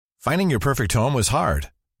Finding your perfect home was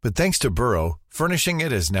hard, but thanks to Burrow, furnishing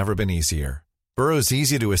it has never been easier. Burrow's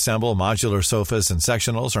easy-to-assemble modular sofas and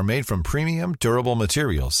sectionals are made from premium, durable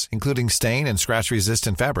materials, including stain and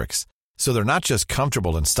scratch-resistant fabrics. So they're not just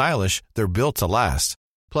comfortable and stylish, they're built to last.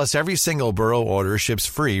 Plus, every single Burrow order ships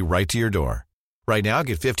free right to your door. Right now,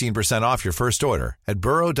 get 15% off your first order at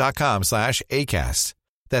burrow.com/ACAST.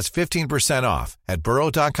 That's 15% off at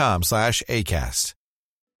burrow.com/ACAST.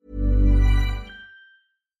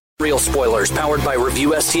 Real spoilers powered by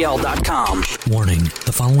ReviewSTL.com. Warning,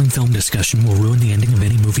 the following film discussion will ruin the ending of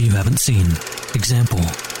any movie you haven't seen. Example,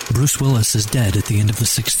 Bruce Willis is dead at the end of The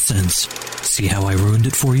Sixth Sense. See how I ruined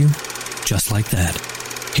it for you? Just like that.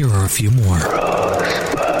 Here are a few more.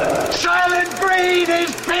 Rosebud. Silent breed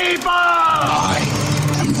is people! I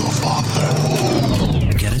am the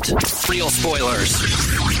father. Get it? Real spoilers.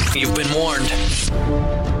 You've been warned.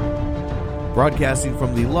 Broadcasting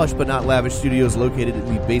from the lush but not lavish studios located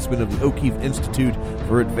in the basement of the O'Keefe Institute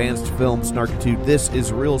for Advanced Film Snarkitude, this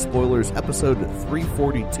is Real Spoilers, episode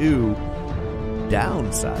 342,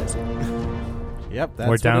 Downsizing. Yep, that's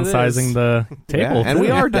We're downsizing the table. Yeah, and we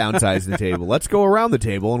are downsizing the table. Let's go around the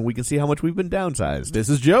table and we can see how much we've been downsized. This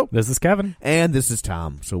is Joe. This is Kevin. And this is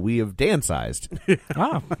Tom. So we have downsized.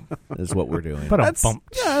 Ah, is what we're doing. but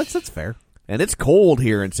That's fair. And it's cold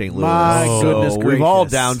here in St. Louis. My goodness so we've all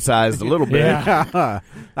gracious. downsized a little bit. Yeah.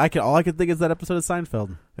 All I can think is that episode of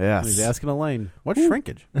Seinfeld. Yes. He's asking Elaine, what's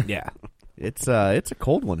shrinkage? Yeah. It's a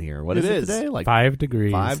cold one here. What is it today? Like 5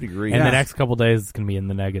 degrees. 5 degrees. And the next couple days it's going to be in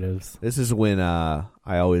the negatives. This is when I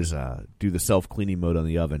always do the self-cleaning mode on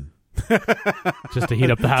the oven. Just to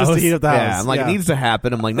heat up the house. Just to heat up the house. Yeah, I'm like, it needs to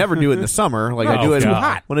happen. I'm like, never do it in the summer. Like, I do it too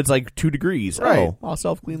hot. when it's like 2 degrees. Right. Oh, I'll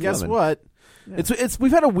self-clean the Guess oven. what? Yeah. It's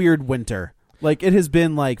we've had a weird winter. Like, it has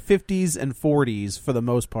been like 50s and 40s for the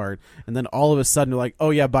most part. And then all of a sudden, you're like,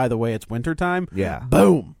 oh, yeah, by the way, it's wintertime. Yeah.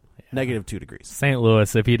 Boom. Negative 2 degrees. St.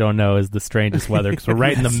 Louis, if you don't know, is the strangest weather because we're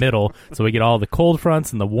right in the middle. So we get all the cold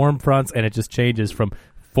fronts and the warm fronts, and it just changes from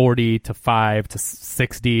 40 to 5 to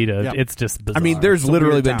 60 to it's just bizarre. I mean, there's It's a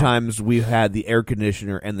literally weird been town. times we've had the air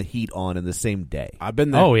conditioner and the heat on in the same day. I've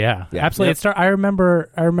been there. Oh yeah, Yeah. absolutely. Yep. I remember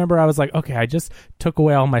I was like, okay, I just took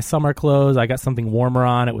away all my summer clothes. I got something warmer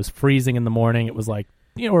on. It was freezing in the morning. It was like,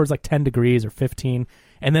 or it was like 10 degrees or 15.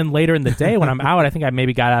 And then later in the day when I'm out, I think I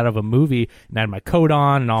maybe got out of a movie and I had my coat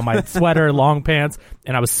on and all my sweater, long pants,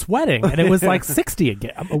 and I was sweating, and it was like 60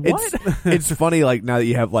 again. What? It's funny, like, now that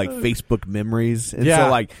you have like Facebook memories, and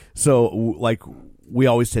Yeah. so we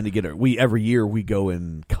always tend to get every year we go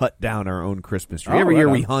and cut down our own Christmas tree. Oh, Every right year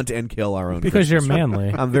on. we hunt and kill our own Because Christmas you're tree.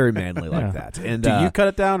 manly. I'm very manly like Yeah. that. And Do you cut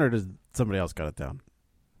it down, or does somebody else cut it down?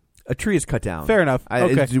 a tree is cut down. Fair enough.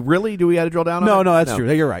 Okay. Really? Do we have to drill down on it? No, that's true.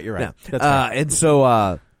 You're right. No. That's right. And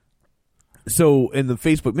so in the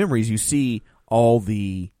Facebook memories, you see all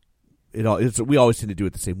the we always tend to do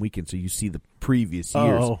it the same weekend, so you see the previous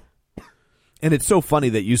years. Oh. And it's so funny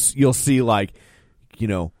that you'll see, like,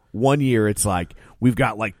 1 year it's like we've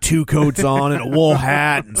got like 2 coats on and a wool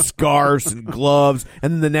hat and scarves and gloves,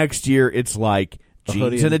 and then the next year it's like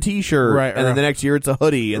jeans and a t-shirt, Right, and then the next year it's a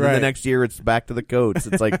hoodie, and then the Right. next year it's back to the coats.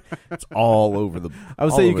 It's like it's all over the. I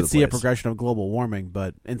would all say you over could the see a place. progression of global warming,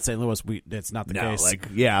 but in St. Louis, it's not the No, case.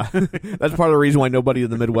 that's part of the reason why nobody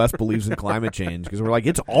in the Midwest believes in climate change, because we're like,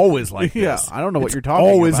 it's always like Yeah, this. I don't know what It's you're talking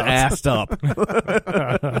always about. assed up.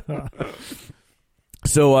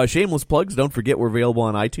 So, shameless plugs. Don't forget we're available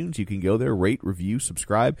on iTunes. You can go there, rate, review,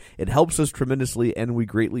 subscribe. It helps us tremendously, and we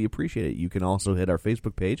greatly appreciate it. You can also hit our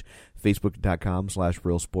Facebook page,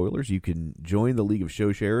 facebook.com/Real Spoilers. You can join the League of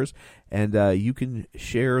Show Sharers, and you can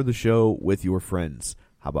share the show with your friends.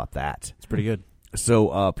 How about that? It's pretty good.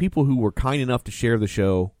 So, people who were kind enough to share the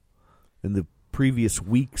show in the previous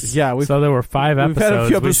weeks. Yeah, So there were 5 we've had a episodes.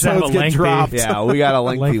 few We just have episodes a get lengthy- dropped. Yeah, we got a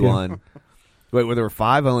lengthy Lengthy. one. Wait, were there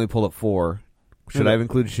 5? I only pulled up 4. Should I have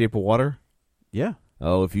included Shape of Water? Yeah.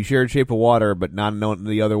 Oh, if you shared Shape of Water but not knowing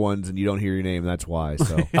the other ones and you don't hear your name, that's why.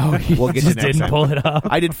 So Oh, you we'll get just you next didn't time. pull it up.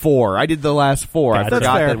 I did 4. I did the last 4. I Gotcha.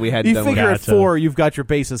 forgot fair. that we hadn't You done figure one. at Gotcha. 4, you've got your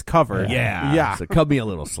bases covered. Yeah. Yeah. So cut me a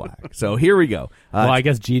little slack. So here we go. Well, I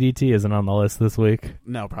guess GDT isn't on the list this week.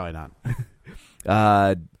 No, probably not.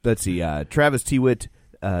 Let's see. Travis Tewitt,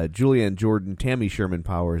 Julianne Jordan, Tammy Sherman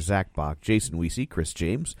Power, Zach Bach, Jason Weesey, Chris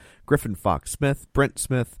James, Griffin Fox Smith, Brent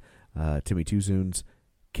Smith, Timmy Tuzoons,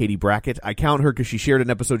 Katie Brackett. I count her because she shared an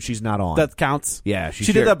episode she's not on. That counts. Yeah,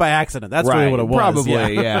 She did that by accident. That's right, really what it was.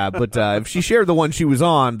 Probably, Yeah. But if she shared the one she was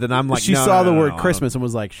on, then I'm like, She no, saw no, the no, word no, Christmas and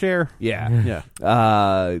was like, share. Yeah.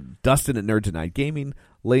 Yeah. Dustin at Nerds at Night Gaming,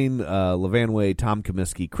 Lane Levanway, Tom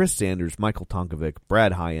Comiskey, Chris Sanders, Michael Tonkovic,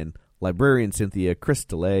 Brad Hyen, Librarian Cynthia, Chris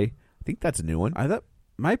DeLay. I think that's a new one.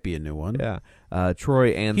 Might be a new one. Yeah.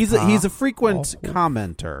 Troy and He's a frequent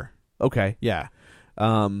commenter. Okay. Yeah.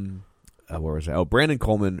 Where was I? Oh, Brandon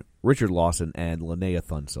Coleman, Richard Lawson, and Linnea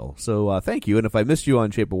Thunsell. So thank you. And if I missed you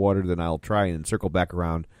on Shape of Water, then I'll try and circle back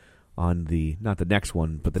around on not the next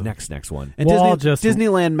one, but the next one. And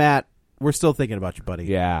Disneyland, Matt, we're still thinking about you, buddy.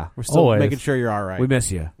 Yeah. We're still making sure you're all right. We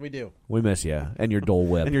miss you. We do. We miss you. And your Dole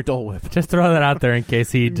Whip. Just throw that out there in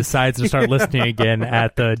case he decides to start listening again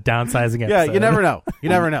at the Downsizing episode. Yeah, you never know. You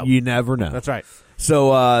never know. You never know. That's right.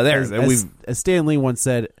 So as Stan Lee once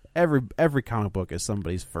said, every comic book is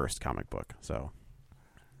somebody's first comic book. So,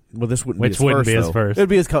 well, this wouldn't Which be his wouldn't first, be his though. first. It'd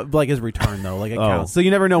be his return though, like it counts. So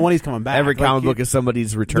you never know when he's coming back. Every comic book is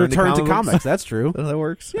somebody's return to comics. That's true. That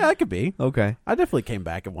works. Yeah, it could be. Okay. I definitely came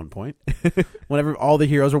back at one point. Whenever all the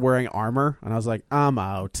heroes were wearing armor, and I was like, I'm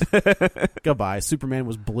out. Goodbye. Superman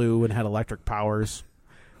was blue and had electric powers.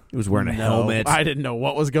 He was wearing a helmet. I didn't know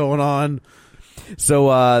what was going on.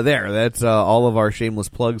 So that's all of our shameless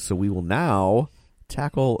plugs. So we will now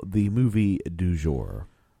tackle the movie du jour,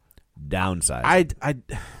 Downsizing.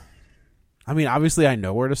 I mean, obviously I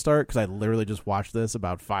know where to start because I literally just watched this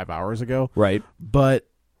about 5 hours ago. Right. But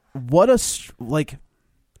what an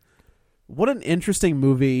interesting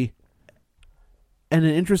movie and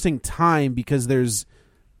an interesting time, because there's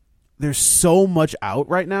so much out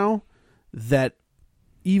right now that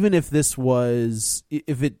even if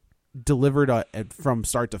it delivered from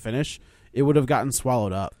start to finish, it would have gotten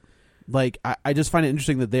swallowed up. Like, I just find it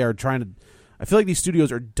interesting that they are trying to. I feel like these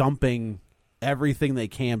studios are dumping everything they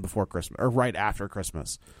can before Christmas or right after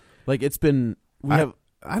Christmas. Like, it's been. I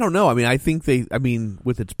don't know. I mean, I think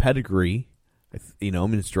with its pedigree,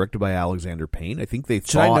 it's directed by Alexander Payne. I think they thought.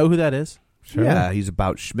 Should I know who that is? Sure. Yeah, he's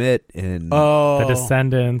about Schmidt and The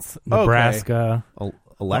Descendants, Nebraska. Okay.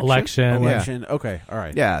 Election. Yeah. Okay. All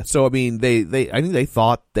right. Yeah. So I mean, I think they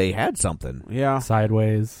thought they had something. Yeah.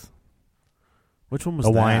 Sideways. Which one was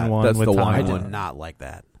the that? wine one? That's with the Tom wine I Hanks. did not like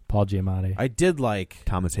that. Paul Giamatti. I did like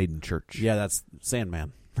Thomas Hayden Church. Yeah, that's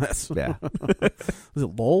Sandman. That's yeah. Was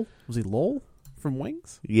it Lowell? Was he Lowell from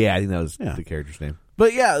Wings? Yeah, I think that was the character's name.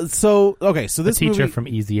 But yeah, so this the teacher movie, from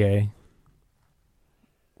Easy A.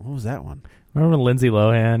 What was that one? Remember when Lindsay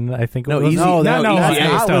Lohan? I think it was. Easy, no, Easy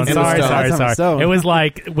Emma A. Stone. Emma Sorry. Emma Stone. It was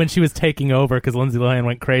like when she was taking over because Lindsay Lohan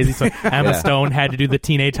went crazy, so Emma Stone had to do the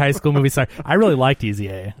teenage high school movie. Sorry, I really liked Easy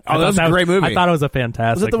A. Oh, that was a great movie. I thought it was a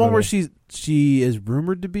fantastic. Was it the one movie. where she is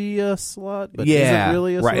rumored to be a slut, but yeah, isn't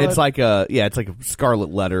really a right. slut? It's like a Scarlet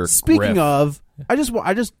Letter. Speaking riff. of, I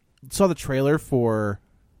just saw the trailer for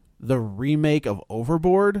the remake of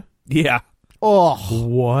Overboard. Yeah. Oh,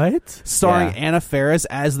 what? Starring Anna Faris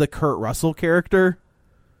as the Kurt Russell character.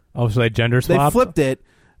 Oh, so they gender They swapped? flipped it,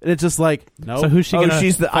 and it's just like, no. So who's she Oh, gonna?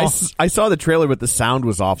 she's the. I saw the trailer, but the sound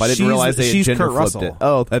was off. I didn't realize they had she's gender Kurt flipped Russell. it.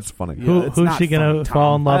 Oh, that's funny. Yeah. it's who's not she gonna fun,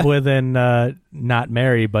 fall in Tom. love with and not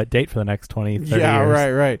marry, but date for the next 20, 30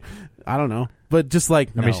 years? right. I don't know, but just like,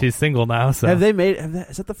 I mean, she's single now. So Have they made?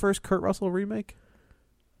 Is that the first Kurt Russell remake?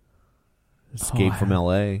 Escape from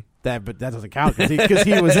L.A. But that doesn't count because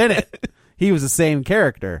he was in it. He was the same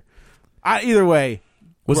character. Either way,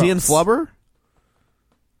 Was he in gross. Flubber?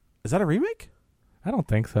 Is that a remake? I don't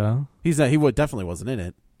think so. He definitely wasn't in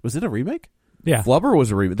it. Was it a remake? Yeah, Flubber was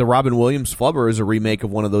a remake. The Robin Williams Flubber is a remake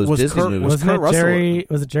of one of those Was Disney Kurt- movies. was wasn't Kurt it Russell- Jerry?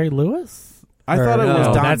 Was it Jerry Lewis? I thought it no, was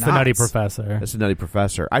Don That's the Nutty Knotts. Professor. That's the Nutty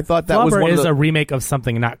Professor. I thought that Flubber was one is of the, a remake of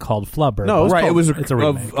something not called Flubber. No, but right. It was it's a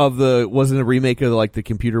remake. of the wasn't a remake of like the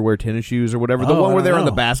computer wear tennis shoes or whatever. The Oh, one I where they're don't on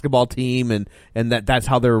the know. basketball team and that's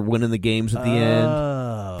how they're winning the games at the end.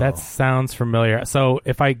 Oh. That sounds familiar. So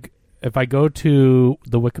if I go to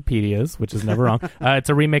the Wikipedias, which is never wrong, it's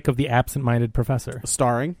a remake of The Absent-Minded Professor.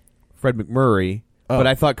 starring. Fred McMurray. Oh. But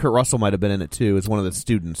I thought Kurt Russell might have been in it too as one of the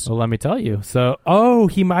students. So let me tell you. So,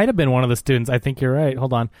 he might have been one of the students. I think you're right.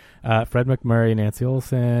 Hold on. Fred McMurray, Nancy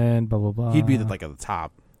Olsen, blah, blah, blah. He'd be at the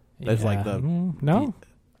top. There's like the no.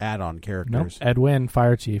 add-on Nope. characters. Edwin,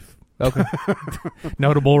 Fire Chief. Okay.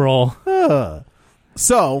 Notable role.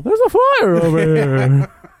 So There's a fire over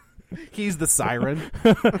here. he's the siren.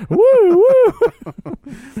 Woo,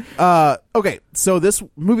 woo. Okay, so this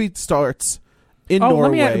movie starts in Let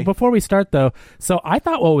Norway. me before we start though. So I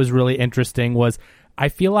thought what was really interesting was I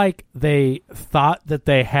feel like they thought that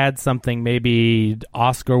they had something maybe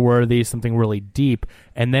Oscar worthy, something really deep,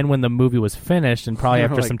 and then when the movie was finished and probably They're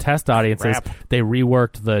after like, some test audiences, crap. they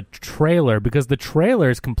reworked the trailer because the trailer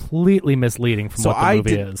is completely misleading from what the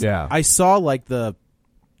movie is. Yeah. I saw like the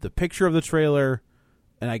picture of the trailer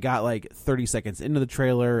and I got like 30 seconds into the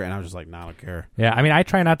trailer, and I was just like, "No, I don't care." Yeah, I mean, I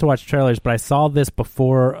try not to watch trailers, but I saw this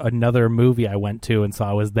before another movie I went to, and so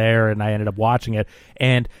I was there, and I ended up watching it,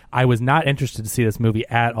 and I was not interested to see this movie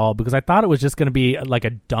at all because I thought it was just going to be like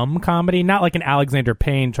a dumb comedy, not like an Alexander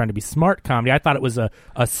Payne trying to be smart comedy. I thought it was a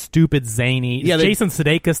stupid, zany... Yeah, Jason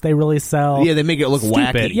Sudeikis they really sell. Yeah, they make it look stupid.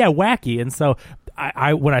 wacky. Yeah, wacky. And so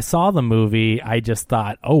I when I saw the movie, I just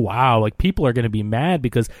thought, oh, wow, like people are going to be mad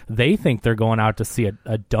because they think they're going out to see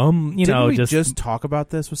a dumb, Didn't we just talk about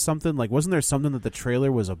this with something? Like, wasn't there something that the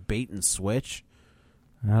trailer was a bait and switch?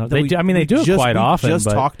 They do it quite often. We just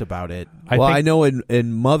but talked about it. I know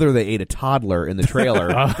in Mother they ate a toddler in the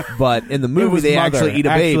trailer, but in the movie they Mother. actually eat a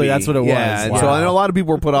baby. Actually, that's what it was. Yeah, and Wow. so I know a lot of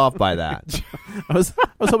people were put off by that. I was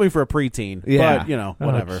hoping for a preteen. Yeah. But,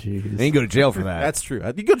 whatever. Oh, jeez. They can go to jail for that. That's true.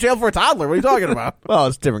 You go to jail for a toddler. What are you talking about? Well,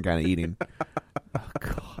 it's a different kind of eating.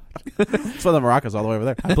 That's why the Maracas all the way over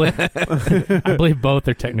there. I believe both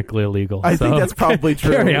are technically illegal. I think that's probably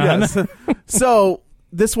true. Carry on. Yes. So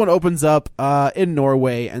this one opens up in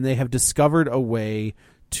Norway, and they have discovered a way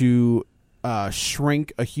to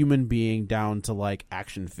shrink a human being down to like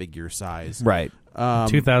action figure size. Right.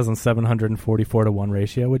 2,744 to 1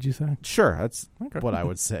 ratio, would you say? Sure, that's Okay. what I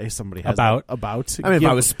would say. Somebody has About. about. I mean, if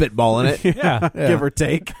I was spitballing it. Yeah. give or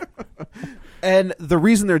take. And the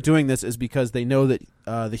reason they're doing this is because they know that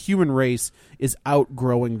the human race is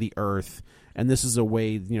outgrowing the Earth, and this is a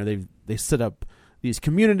way. They set up these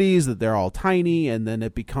communities that they're all tiny, and then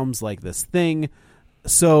it becomes like this thing.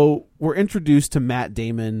 So we're introduced to Matt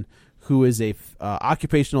Damon, who is a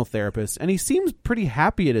occupational therapist, and he seems pretty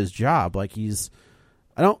happy at his job. Like his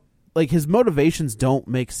motivations don't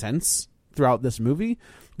make sense throughout this movie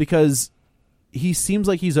because he seems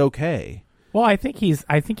like he's okay. Well, I think he's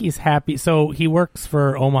happy. So he works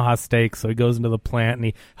for Omaha Steaks, so he goes into the plant and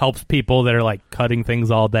he helps people that are like cutting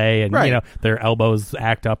things all day and Right. their elbows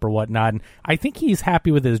act up or whatnot. And I think he's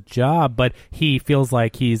happy with his job, but he feels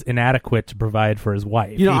like he's inadequate to provide for his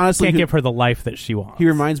wife. He honestly, can't give her the life that she wants. He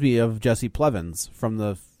reminds me of Jesse Plemons from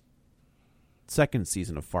the second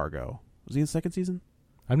season of Fargo. Was he in the second season?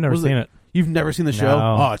 I've never seen it. You've never seen the show?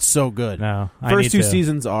 No. Oh, it's so good. No, I First need two to.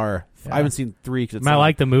 seasons are. Yeah. I haven't seen 3. Cause it's I not-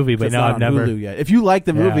 like the movie, 'cause but it's no, not I've on never. Hulu yet. If you like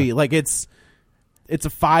the Yeah. movie, like it's a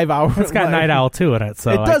 5 hour. It's got Night Owl 2 in it,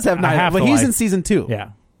 so it does have I Night Owl, have but to he's like- in season 2.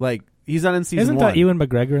 Yeah. Like he's not in season Isn't 1. that Ewan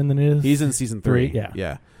McGregor in the news? He's in season 3. Yeah.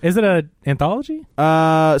 Yeah. Is it an anthology?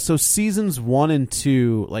 So seasons 1 and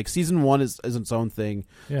 2, like season 1 is its own thing.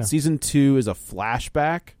 Yeah. Season 2 is a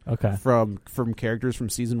flashback. Okay. From characters from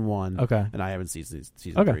season 1. Okay. And I haven't seen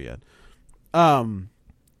season Okay. 3 yet.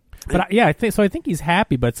 But I think he's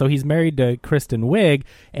happy. But so he's married to Kristen Wiig,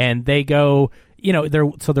 and they go.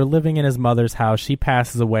 They're living in his mother's house. She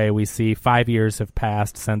passes away. We see 5 years have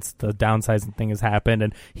passed since the downsizing thing has happened,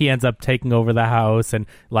 and he ends up taking over the house. And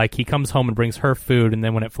like he comes home and brings her food, and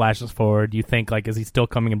then when it flashes forward, you think like, is he still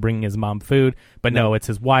coming and bringing his mom food? But no, it's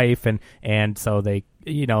his wife, and so they.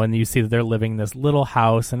 And you see that they're living in this little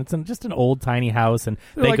house, and it's just an old tiny house, and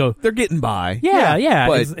they're getting by. Yeah.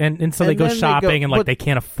 But- And so they go then they shopping, go- and like but- they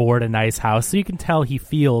can't afford a nice house, so you can tell he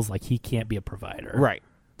feels like he can't be a provider. Right.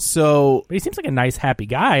 So But he seems like a nice, happy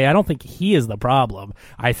guy. I don't think he is the problem.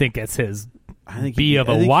 I think it's his he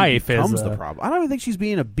wife becomes is the problem. I don't even think she's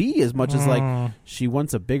being a bee as much as like she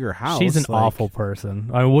wants a bigger house. She's an like, awful person.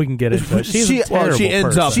 I mean, we can get into it. She's She- a terrible She ends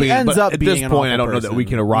person. up She being, ends but up at being this an point, I awful don't know that we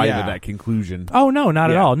person. can arrive Yeah. at that conclusion. Oh no, not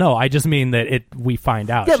at Yeah. all. No, I just mean that we find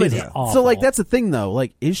out. Yeah, she's but awful. so like that's the thing though.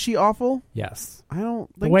 Like, is she awful? yes. I don't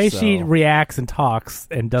think The way so. she reacts and talks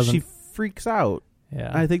and doesn't. She freaks out.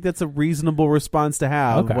 yeah. I think that's a reasonable response to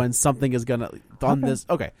have Okay. when something is gonna on Okay. this.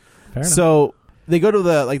 Okay, Fair enough. so they go to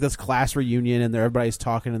this class reunion and everybody's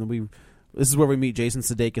talking, and this is where we meet Jason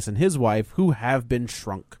Sudeikis and his wife, who have been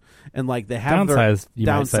shrunk, and like they have Downsized, you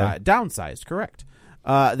might say. downsized, correct.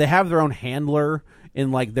 They have their own handler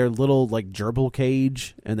in like their little like gerbil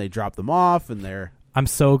cage, and they drop them off, and they're. I'm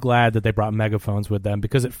so glad that they brought megaphones with them,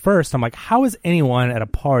 because at first I'm like, how is anyone at a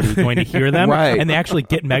party going to hear them? Right. And they actually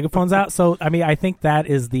get megaphones out. So, I mean, I think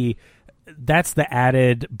that's the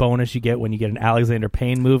added bonus you get when you get an Alexander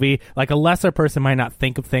Payne movie. Like a lesser person might not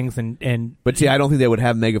think of things and But see, I don't think they would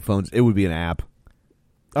have megaphones. It would be an app.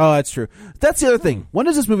 Oh, that's true. That's the other thing. When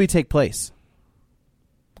does this movie take place?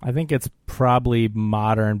 I think it's probably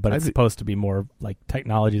modern, but it's supposed to be more like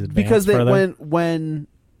technology's advanced Because further. when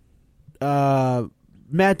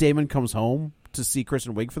Matt Damon comes home to see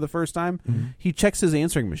Kristen Wiig for the first time, he checks his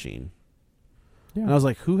answering machine. Yeah. And I was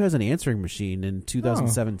like, who has an answering machine in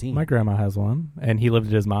 2017? My grandma has one, and he lived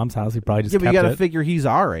at his mom's house. He probably just yeah, but you kept got to it. figure he's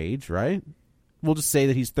our age, right? We'll just say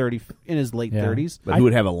that he's 30, in his late Yeah. 30s. But who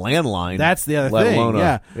would have a landline? That's the other let thing. alone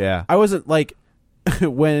Yeah. yeah. I wasn't like,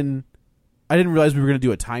 when I didn't realize we were going to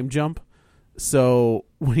do a time jump. So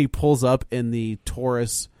when he pulls up in the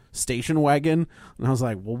Taurus station wagon, and I was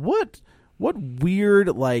like, well, what weird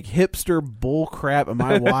like hipster bull crap am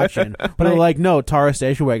I watching? But they're like, no, Taurus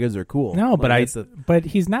station wagons are cool. No, like, but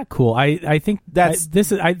he's not cool. I think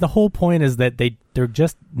the whole point is that they're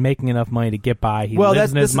just making enough money to get by. He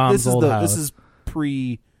lives in his mom's old house. This is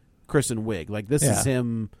pre Kristen Wiig. Like this is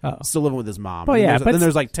him still living with his mom. Well, and then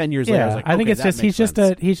there's like 10 years later. I was like, I think okay, it's just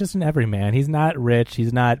he's just an everyman. He's not rich.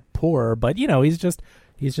 He's not poor. But he's just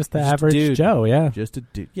the average dude. Joe. Yeah, just a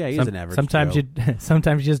dude. Yeah, he's an average. Sometimes Joe.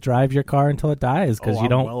 sometimes you just drive your car until it dies because you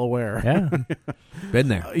don't. I'm well aware. Yeah, been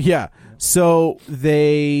there. Yeah. So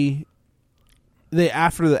they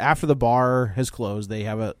after the bar has closed, they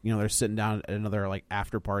have they're sitting down at another like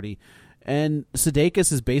after party. And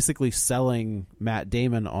Sudeikis is basically selling Matt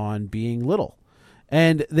Damon on being little.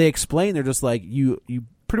 And they explain, they're just like, you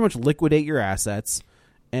pretty much liquidate your assets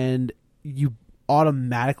and you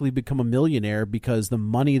automatically become a millionaire because the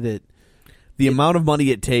money that... The amount of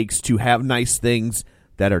money it takes to have nice things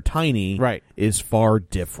that are tiny is far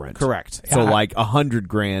different. Correct. So like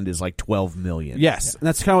 $100,000 is like 12 million. Yes. And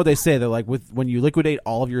that's kind of what they say. They're like, when you liquidate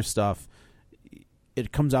all of your stuff,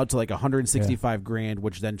 it comes out to like $165,000,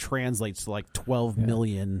 which then translates to like 12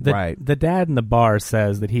 million. The dad in the bar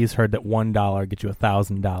says that he's heard that $1 gets you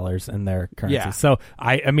 $1,000 in their currency. Yeah. So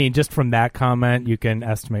I mean, just from that comment, you can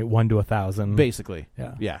estimate 1 to 1,000. Basically.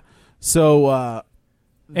 Yeah. So,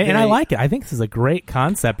 and I like it. I think this is a great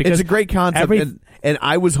concept because it's a great concept, and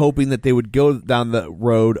I was hoping that they would go down the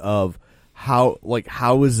road of how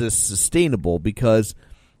is this sustainable? Because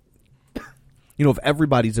if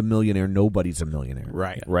everybody's a millionaire, nobody's a millionaire.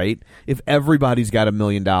 Right? If everybody's got $1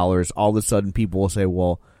 million, all of a sudden people will say,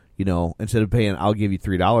 well, instead of paying, I'll give you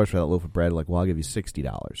 $3 for that loaf of bread, like, well, I'll give you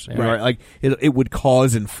 $60. Yeah. Right? Like it would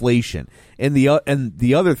cause inflation. And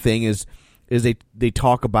the other thing is they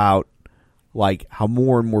talk about like how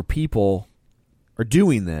more and more people are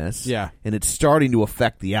doing this. Yeah. And it's starting to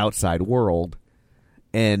affect the outside world.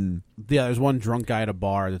 And there's one drunk guy at a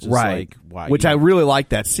bar that's just like, why? Which I really like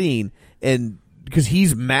that scene. And because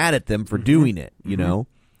he's mad at them for doing it, know,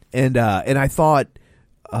 and I thought,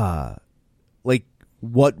 like,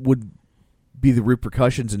 what would be the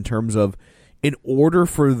repercussions in terms of, in order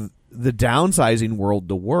for the downsizing world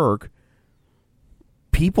to work,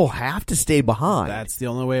 people have to stay behind. That's the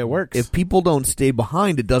only way it works. If people don't stay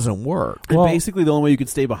behind, it doesn't work. And basically, the only way you could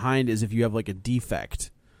stay behind is if you have like a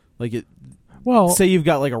defect, like it. Well, say you've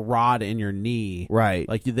got like a rod in your knee, right?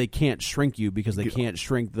 Like they can't shrink you because they can't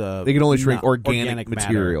shrink the. They can only shrink organic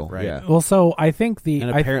material, matter, right? Yeah. Well, so I think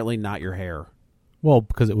and apparently not your hair. Well,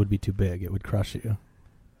 because it would be too big, it would crush you.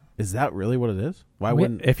 Is that really what it is? Why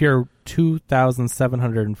wouldn't? If you're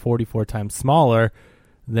 2,744 times smaller,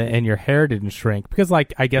 and your hair didn't shrink, because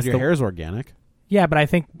like I guess your hair is organic. Yeah, but I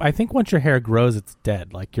think once your hair grows, it's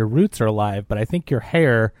dead. Like your roots are alive, but I think your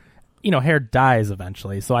hair. Hair dies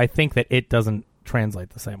eventually, so I think that it doesn't translate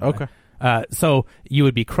the same way. Okay. So you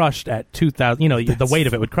would be crushed at 2,000. The weight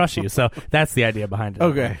of it would crush you. So that's the idea behind it.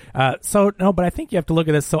 Okay. But I think you have to look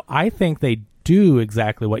at this. So I think they do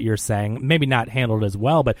exactly what you're saying. Maybe not handled as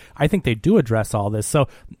well, but I think they do address all this. So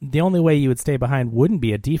the only way you would stay behind wouldn't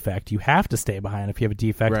be a defect. You have to stay behind if you have a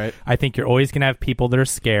defect. Right. I think you're always going to have people that are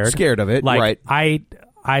scared of it. Like right.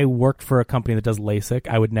 I worked for a company that does LASIK.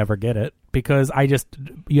 I would never get it because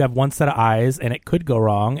you have one set of eyes and it could go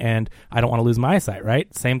wrong and I don't want to lose my eyesight,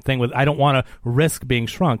 right? Same thing with, I don't want to risk being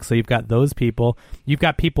shrunk. So you've got those people. You've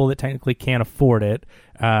got people that technically can't afford it,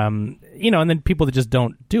 and then people that just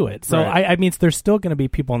don't do it. So right. I mean, there's still going to be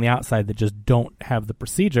people on the outside that just don't have the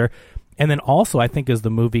procedure. And then also, I think as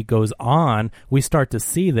the movie goes on, we start to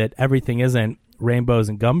see that everything isn't rainbows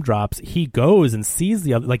and gumdrops. He goes and sees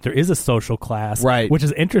the other, like there is a social class, right? Which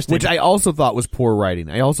is interesting. Which I also thought was poor writing.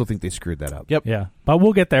 I also think they screwed that up. Yep. Yeah, but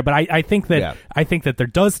we'll get there. But I think that there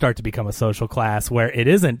does start to become a social class where it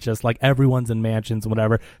isn't just like everyone's in mansions and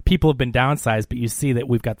whatever. People have been downsized, but you see that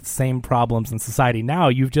we've got the same problems in society now.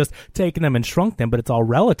 You've just taken them and shrunk them, but it's all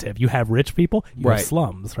relative. You have rich people, you have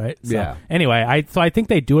slums, right? So, yeah. Anyway, I think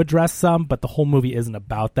they do address some, but the whole movie isn't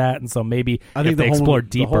about that, and so maybe if they explore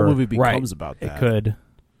deeper, the whole movie becomes about that. It could.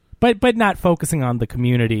 But not focusing on the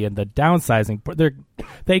community and the downsizing.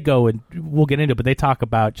 They go, and we'll get into it, but they talk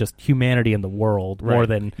about just humanity in the world more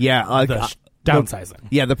than the downsizing.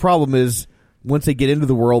 The problem is once they get into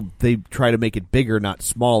the world, they try to make it bigger, not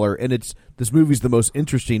smaller. And this movie's the most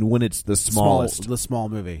interesting when it's the smallest. The small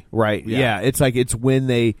movie. Right. Yeah. It's like it's when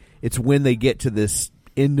they get to this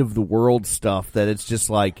end of the world stuff that it's just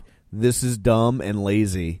like, this is dumb and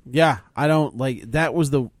lazy. Yeah. I don't like that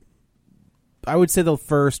was the I would say the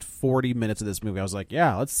first 40 minutes of this movie, I was like,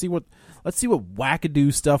 yeah, let's see what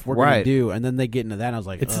wackadoo stuff we're going to do. And then they get into that, and I was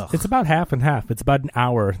like, it's about half and half. It's about an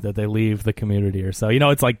hour that they leave the community or so.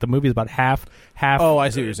 It's like the movie's about half. Oh, I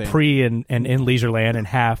see what you're saying. Pre and in Leisureland, and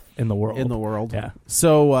half in the world. In the world. Yeah.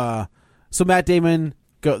 So Matt Damon,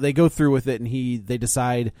 they go through with it, and they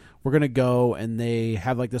decide we're going to go, and they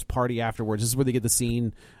have like this party afterwards. This is where they get the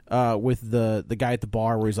scene with the guy at the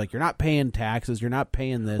bar where he's like, you're not paying taxes, you're not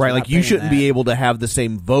paying this. Right, like you shouldn't be able to have the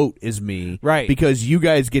same vote as me. Right. Because you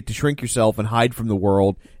guys get to shrink yourself and hide from the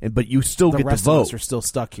world, but you still get to vote. The rest of us are still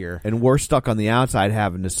stuck here. And we're stuck on the outside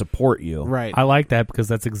having to support you. Right. I like that because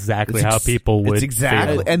that's exactly how people would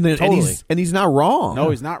exactly. feel. And he's not wrong. No,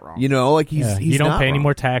 he's not wrong. Like he's you don't not pay any wrong.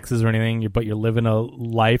 more taxes or anything, but you're living a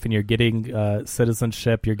life and you're getting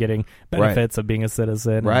citizenship, you're getting benefits of being a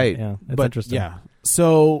citizen. Right. It's interesting. Yeah.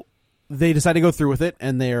 So they decide to go through with it,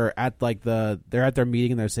 and they're at they're at their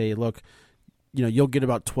meeting, and they say, look, you'll get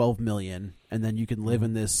about $12 million, and then you can live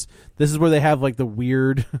in this. This is where they have like the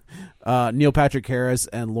weird Neil Patrick Harris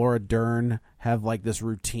and Laura Dern have like this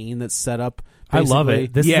routine that's set up. Basically. I love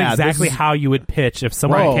it. This is exactly how you would pitch if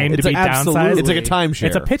someone came to be downsized. It's like a timeshare.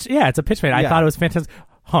 It's a pitch. Yeah, it's a pitch. I thought it was fantastic.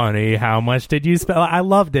 Honey, how much did you spend? I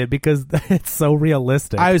loved it because it's so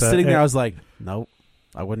realistic. I was sitting there. I was like, nope.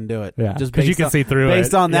 I wouldn't do it. Yeah, just because you can see through it.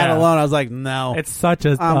 Based on that alone, I was like, no. It's such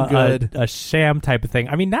a sham type of thing.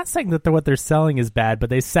 I mean, not saying that what they're selling is bad, but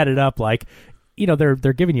they set it up like, they're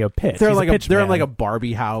giving you a pitch. They're in like a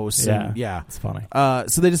Barbie house. Yeah, it's funny.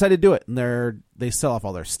 So they decided to do it, and they sell off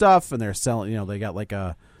all their stuff, and they're selling. They got like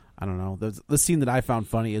I don't know. The scene that I found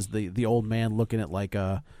funny is the old man looking at like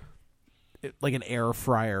an air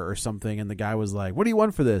fryer or something, and the guy was like, "What do you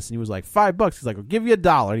want for this?" And he was like, $5. He's like, "I'll give you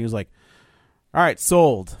 $1." And he was like, all right,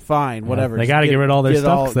 sold. Fine, whatever. They got to get rid of all their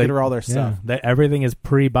stuff. Get rid of all their stuff. Everything is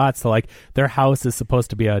pre-bought. So, like, their house is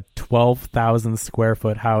supposed to be a 12,000 square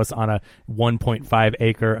foot house on a 1.5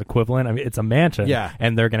 acre equivalent. I mean, it's a mansion. Yeah.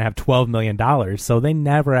 And they're going to have $12 million. So they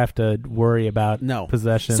never have to worry about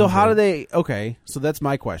possession. So how do they? Okay, so that's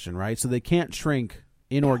my question, right? So they can't shrink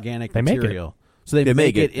inorganic material. So they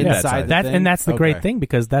make it inside the thing? And that's the great thing,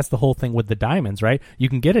 because that's the whole thing with the diamonds, right? You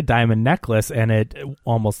can get a diamond necklace and it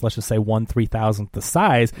almost, let's just say 1/3000th the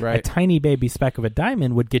size. Right. A tiny baby speck of a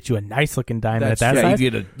diamond would get you a nice looking diamond at that size. You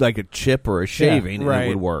get a chip or a shaving and it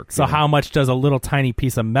would work. So how much does a little tiny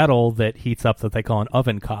piece of metal that heats up that they call an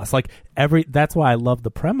oven cost? Like that's why I love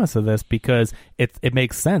the premise of this, because it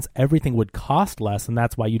makes sense. Everything would cost less, and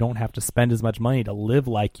that's why you don't have to spend as much money to live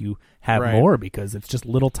like you have more, because it's just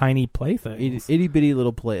little tiny playthings. Itty bitty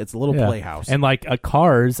little play. It's a little playhouse. And like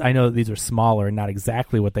cars, I know that these are smaller and not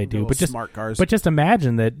exactly what they do, but just smart cars. But just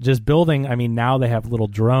imagine that just building. I mean, now they have little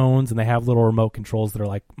drones and they have little remote controls that are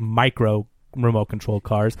like micro remote control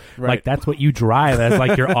cars. Right. Like that's what you drive as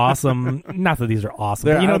like your awesome. Not that these are awesome,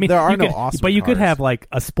 but you know what I mean. There are no awesome. But you cars. could have like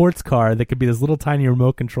a sports car that could be this little tiny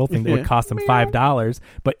remote control thing that would cost them $5,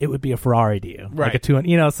 but it would be a Ferrari to you, right? Like a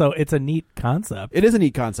 200. So it's a neat concept. It is a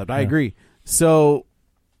neat concept. I agree. So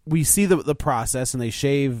we see the process, and they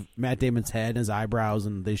shave Matt Damon's head and his eyebrows,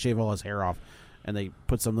 and they shave all his hair off, and they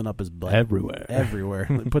put something up his butt everywhere.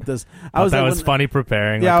 They put this. That was funny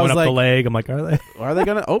preparing. Yeah, like, going up the leg. I'm like, are they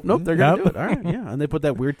gonna? Oh nope, they're gonna do it. All right, yeah. And they put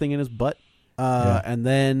that weird thing in his butt. And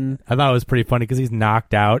then I thought it was pretty funny because he's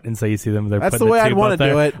knocked out, and so you see them. That's the way I'd want to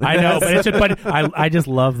do it. I know, but I just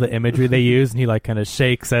love the imagery they use, and he like kind of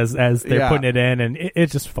shakes as they're putting it in, and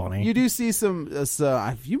it's just funny. You do see some.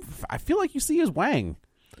 I feel like you see his wang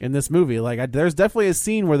in this movie. Like there's definitely a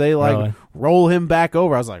scene where they like roll him back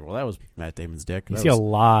over. I was like, well, that was Matt Damon's dick. You see a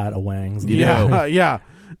lot of wangs. Yeah.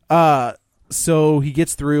 So he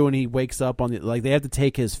gets through and he wakes up on they have to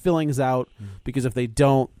take his fillings out, because if they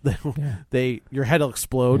don't, your head will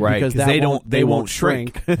explode, right? Because they won't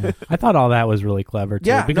shrink. I thought all that was really clever too.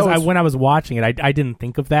 Yeah, because when I was watching it, I didn't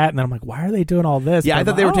think of that, and then I'm like, why are they doing all this? Yeah, but I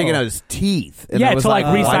thought they were taking out his teeth. And to like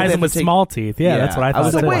resize them with small teeth. Yeah, that's what I thought. I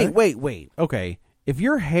was like, wait. Okay, if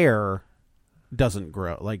your hair doesn't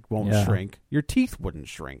grow, won't shrink, your teeth wouldn't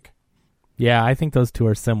shrink. Yeah, I think those two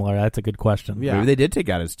are similar. That's a good question. Yeah. Maybe they did take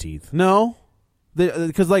out his teeth. No,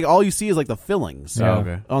 because all you see is the fillings.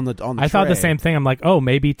 On the I thought the same thing. I'm like, oh,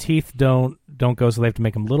 maybe teeth don't go, so they have to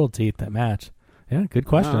make them little teeth that match. Yeah, good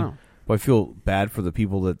question. Well, I feel bad for the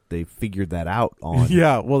people that they figured that out on.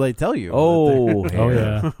 Yeah, well, they tell you. Oh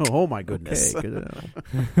yeah. Oh my goodness. Okay,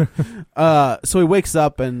 good. So he wakes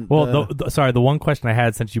up and the one question I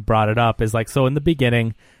had since you brought it up is so in the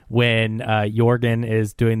beginning, when Jorgen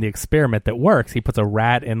is doing the experiment that works, he puts a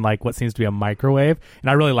rat in what seems to be a microwave, and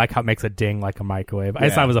I really like how it makes a ding like a microwave. I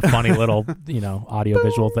just thought it was a funny little audio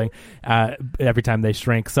visual thing every time they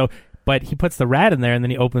shrink. So But he puts the rat in there, and then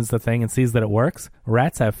he opens the thing and sees that it works.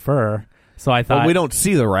 Rats have fur, so I thought. Well, we don't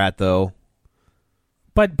see the rat though.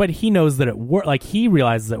 But he knows that it works. Like, he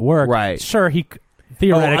realizes it worked. Right. Sure, he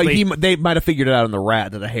theoretically they might have figured it out on the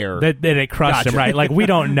rat that the hair that it crushed him. Right. Like, we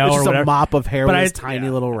don't know. It's or just whatever. a mop of hair But with this tiny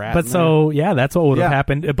little rat. But in so yeah, that's what would have Yeah.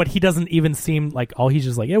 happened. But he doesn't even seem like. Oh, he's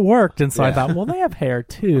just like, it worked. And so I thought, well, they have hair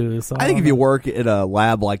too. So I think if you work at a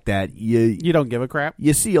lab like that, you don't give a crap.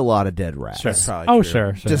 you see a lot of dead rats. That's probably Oh, true.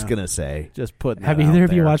 sure. Just gonna say. Just putting. Have that either out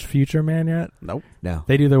of you there. watched Future Man yet? Nope. No.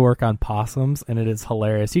 They do their work on possums, and it is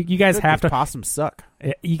hilarious. You guys Good, have 'cause to. Possums suck.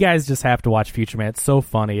 You guys just have to watch Future Man. It's so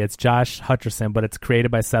funny. It's Josh Hutcherson, but it's created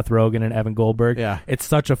by Seth Rogen and Evan Goldberg. Yeah. It's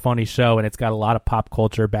such a funny show, and it's got a lot of pop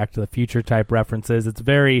culture, Back to the Future type references. It's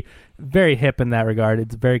very, very hip in that regard.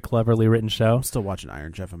 It's a very cleverly written show. I'm still watching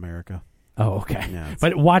Iron Chef America. Oh, okay. Yeah, it's-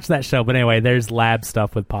 But watch that show. But anyway, there's lab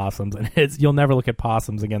stuff with possums, and you'll never look at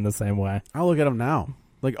possums again the same way. I'll look at them now.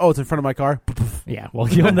 Like, oh, it's in front of my car. Yeah, well,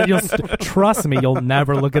 trust me, you'll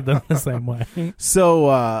never look at them the same way.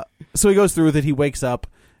 So he goes through with it. He wakes up,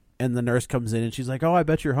 and the nurse comes in, and she's like, "Oh, I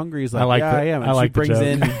bet you're hungry." He's like, I I am." And I like she brings the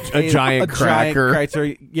in joke. a giant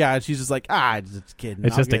cracker. Yeah, and she's just like, just kidding.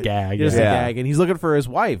 It's I'll just a get it." gag, Just yeah. a gag. And he's looking for his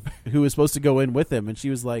wife, who was supposed to go in with him, and she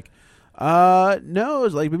was like, no,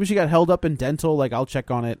 it's like maybe she got held up in dental. Like, I'll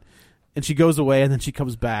check on it. And she goes away, and then she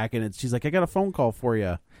comes back, and she's like, "I got a phone call for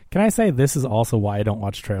you." Can I say this is also why I don't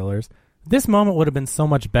watch trailers? This moment would have been so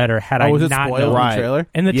much better had I was it not spoiled known. in the trailer?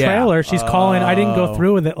 In the Yeah. trailer, she's calling. I didn't go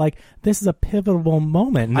through with it. Like, this is a pivotal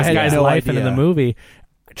moment in I this had guy's no life and in idea. the movie.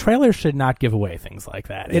 Trailers should not give away things like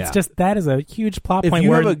that. It's Yeah. just, that is a huge plot If point. you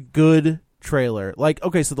where, have a good trailer, like,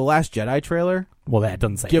 okay, so the Last Jedi trailer well, that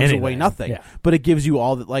doesn't say gives anything. away nothing, Yeah. but it gives you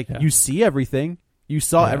all that. Like, you see everything, you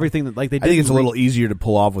saw everything that, like, they I did. think it's a little easier to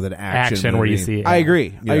pull off with an action Where you movie. see it. I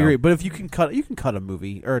agree. You I know. agree. But if you can cut a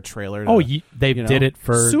movie or a trailer. Oh, to, they you know, did it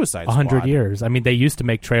for Suicide 100 Squad. years. I mean, they used to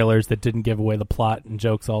make trailers that didn't give away the plot and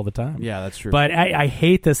jokes all the time. Yeah, that's true. But I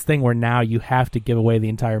hate this thing where now you have to give away the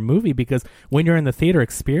entire movie, because when you're in the theater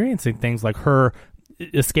experiencing things like her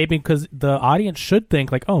escaping, because the audience should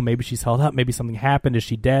think like, oh, maybe she's held up, maybe something happened, is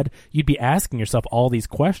she dead? You'd be asking yourself all these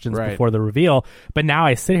questions Right. before the reveal. But now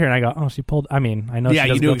I sit here and I go, oh, she pulled. I mean, I know. Yeah, she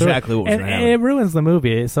you doesn't knew go through exactly it. what was and gonna happen. it ruins the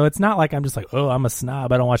movie. So it's not like I'm just like, oh, I'm a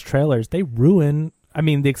snob, I don't watch trailers. They ruin. I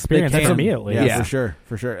mean, the experience They for can. me at least. Yeah,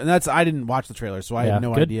 for sure. And I didn't watch the trailer, so I had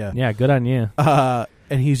no good, idea. Yeah, good on you. And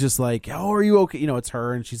he's just like, "Oh, are you okay?" You know, it's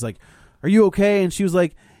her, and she's like, "Are you okay?" And she was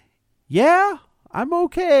like, "Yeah, I'm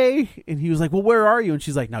okay." And he was like, "Well, where are you?" And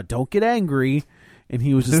she's like, "Now, don't get angry." And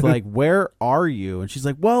he was just like, "Where are you?" And she's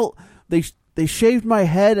like, "Well, they shaved my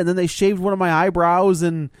head, and then they shaved one of my eyebrows,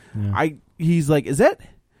 and he's like,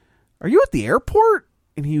 are you at the airport?"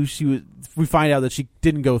 And we find out that she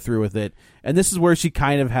didn't go through with it. And this is where she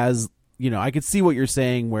kind of has, you know, I could see what you're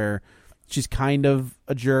saying, where she's kind of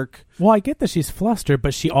a jerk. Well, I get that she's flustered,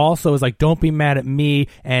 but she also is like, "Don't be mad at me,"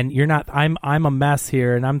 and you're not. I'm a mess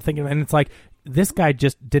here, and I'm thinking, and it's like, this guy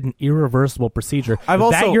just did an irreversible procedure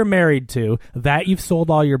that you're married to, that you've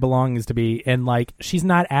sold all your belongings to be, and like, she's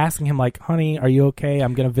not asking him like, "Honey, are you okay?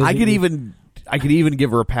 I'm gonna visit." I could even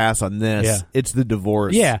give her a pass on this. Yeah. It's the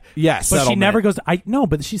divorce. Yeah. Yes. But she settlement. never goes,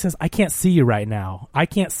 but she says, "I can't see you right now. I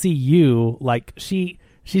can't see you." Like,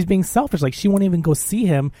 she's being selfish. Like, she won't even go see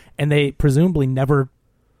him, and they presumably never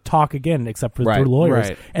talk again except for through lawyers.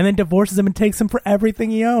 Right. And then divorces him and takes him for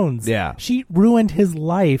everything he owns. Yeah. She ruined his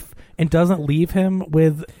life and doesn't leave him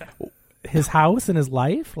with his house and his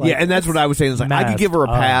life. Like, yeah, and that's what I was saying. Is like, I could give her a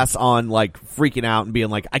messed up. pass on like freaking out and being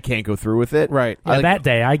like, I can't go through with it. Right. Yeah, that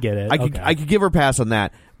day, I get it. I could give her a pass on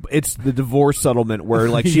that. But it's the divorce settlement where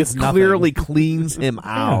like He she gets nothing. clearly cleans him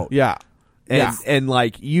out. Yeah. And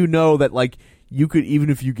like, you know that like you could, even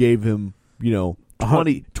if you gave him, you know,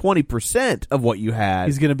 20% of what you had,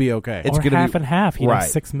 He's going to be okay. It's or gonna half be- and half. He right.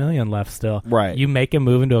 has $6 million left still. Right. You make him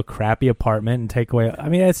move into a crappy apartment and take away. I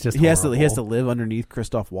mean, it's just he has to horrible. live underneath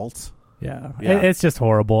Christoph Waltz. Yeah. Yeah. It's just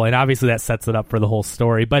horrible, and obviously that sets it up for the whole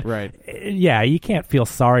story. But Right. Yeah, you can't feel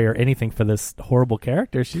sorry or anything for this horrible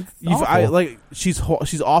character. She's awful.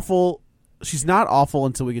 She's awful. She's not awful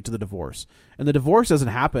until we get to the divorce, and the divorce doesn't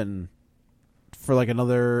happen for like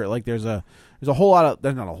another, like there's a whole lot of,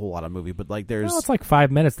 there's not a whole lot of movie, but like there's No, it's like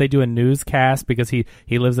 5 minutes. They do a newscast because he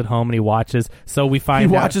lives at home and he watches. So we find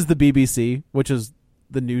he out- watches the BBC, which is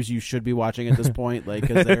the news you should be watching at this point, like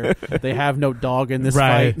because they have no dog in this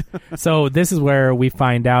right. fight. So this is where we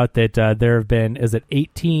find out that there have been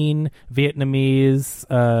 18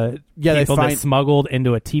 Vietnamese people that smuggled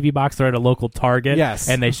into a TV box. They're at a local Target. Yes.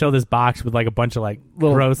 And they show this box with like a bunch of like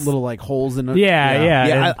gross little like holes in it.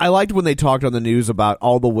 Yeah, I liked when they talked on the news about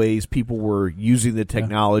all the ways people were using the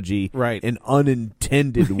technology in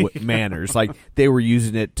unintended manners. Like they were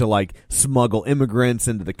using it to like smuggle immigrants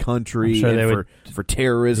into the country for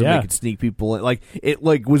terrorism. They could sneak people in. Like it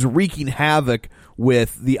like was wreaking havoc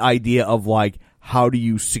with the idea of like how do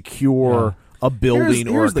you secure a building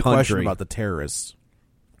or here's a the country. question about the terrorists.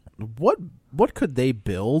 What could they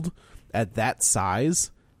build at that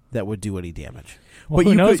size that would do any damage? Well,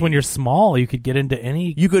 who knows? When you're small, you could get into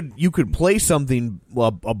any. You could place something,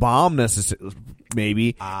 a bomb necessarily,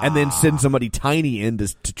 maybe, and then send somebody tiny in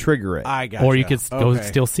to trigger it. I got. Or you could go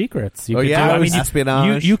steal secrets. You could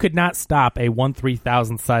espionage. You could not stop a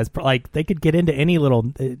 1/3000 size. Like they could get into any little.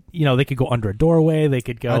 They could go under a doorway. They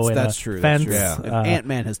could go in a true. fence. That's true.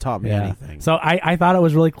 Ant-Man has taught me anything. So I thought it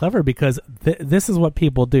was really clever because this is what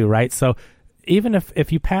people do, right? So. Even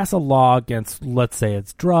if you pass a law against, let's say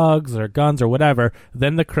it's drugs or guns or whatever,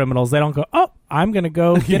 then the criminals, they don't go, oh, I'm going to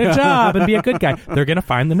go get a job and be a good guy. They're going to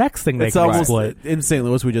find the next thing they can exploit. In St.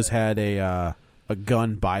 Louis, we just had a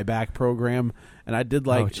gun buyback program, and I did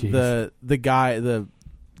like the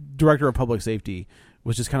director of public safety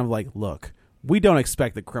was just kind of like, look, we don't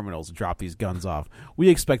expect the criminals to drop these guns off. We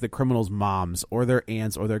expect the criminals' moms or their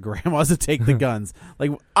aunts or their grandmas to take the guns.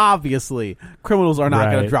 Like, obviously, criminals are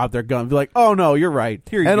not going to drop their gun. Be like, oh, no, you're right.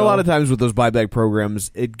 Here you go. And a lot of times with those buyback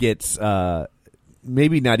programs, it gets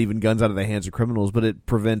maybe not even guns out of the hands of criminals, but it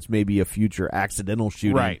prevents maybe a future accidental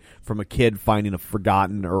shooting from a kid finding a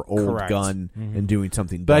forgotten or old gun and doing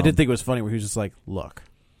something dumb. But I did think it was funny where he was just like, look,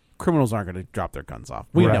 criminals aren't going to drop their guns off.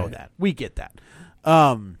 We know that. We get that.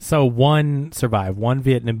 So one survived, one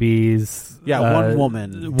Vietnamese, one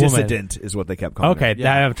woman dissident is what they kept calling her. Okay,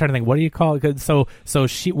 I'm trying to think. What do you call it? So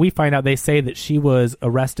we find out they say that she was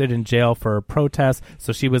arrested in jail for protest.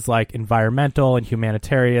 So she was like environmental and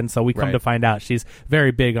humanitarian. So we come to find out she's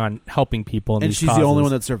very big on helping people. And she's the only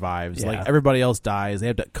one that survives. Like everybody else dies. They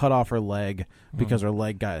have to cut off her leg because her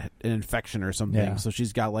leg got an infection or something. Yeah. So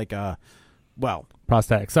she's got like a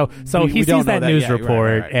prosthetic. So he sees that news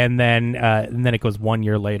report, and then it goes 1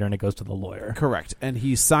 year later, and it goes to the lawyer. Correct, and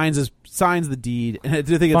he signs the deed. And I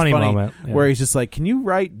think it's funny moment, where he's just like, "Can you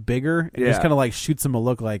write bigger?" And just kind of like shoots him a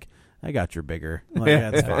look like, "I got your bigger." Like,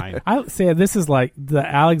 that's fine. I say this is like the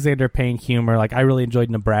Alexander Payne humor. Like I really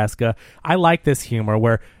enjoyed Nebraska. I like this humor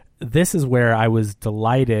where. This is where I was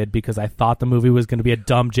delighted because I thought the movie was going to be a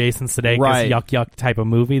dumb Jason Sudeikis yuck type of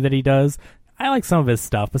movie that he does. I like some of his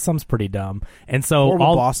stuff, but some's pretty dumb. And so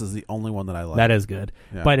Horrible Boss is the only one that I like. That is good.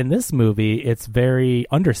 Yeah. But in this movie, it's very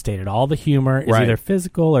understated. All the humor is either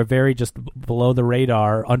physical or very just below the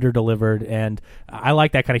radar, under-delivered, and I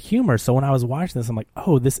like that kind of humor. So when I was watching this, I'm like,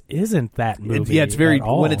 oh, this isn't that movie it's very, at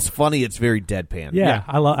all. when it's funny, it's very deadpan. Yeah.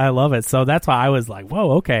 I love it. So that's why I was like,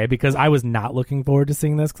 whoa, okay, because I was not looking forward to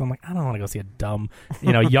seeing this because I'm like, I don't want to go see a dumb,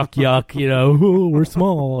 yuck, ooh, we're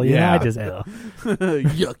small. I just, yuck.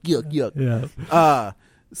 Yeah.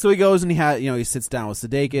 So he goes and he sits down with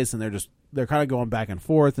Sudeikis, and they're kind of going back and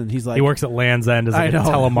forth, and he's like, he works at Land's End as like a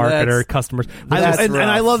telemarketer, customers. And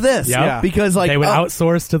I love this because like they would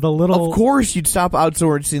outsource to the little. Of course, you'd stop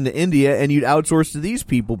outsourcing to India, and you'd outsource to these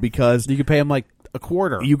people because you could pay them like a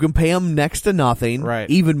quarter. You can pay them next to nothing, right?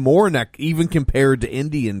 Even more, even compared to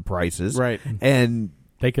Indian prices, right? And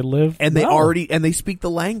they could live, and they speak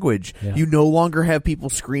the language. Yeah. You no longer have people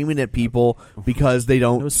screaming at people because they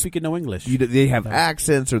don't speak no English. They have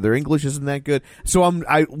accents or their English isn't that good. So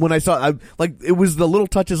when I saw it was the little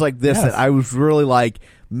touches like this that I was really like,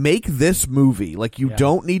 make this movie. Like you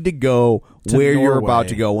don't need to go to where Norway. You're about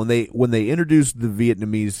to go. When they introduce the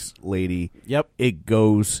Vietnamese lady, it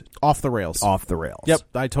goes off the rails. Yep,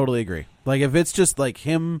 I totally agree. Like if it's just like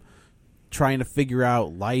him trying to figure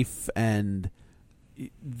out life and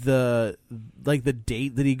the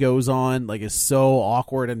date that he goes on is so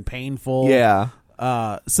awkward and painful. So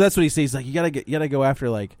that's what he says. Like you gotta go after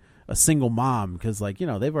like a single mom because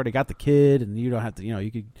they've already got the kid and you don't have to you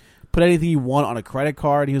could put anything you want on a credit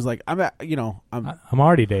card. And he was like, I'm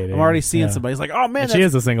already dating. I'm already seeing somebody. He's like, oh man, she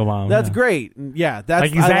is a single mom. That's great. And that's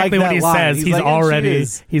like exactly what he says.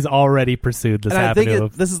 He's already pursued this avenue. I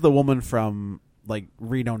think this is the woman from like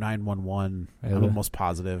Reno 911. I'm almost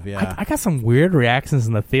positive. Yeah, I got some weird reactions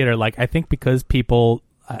in the theater. Like I think because people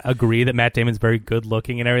agree that Matt Damon's very good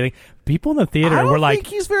looking and everything. People in the theater were like, I think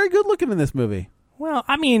he's very good looking in this movie. Well,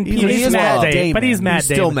 I mean, he's Matt Damon, but he's Matt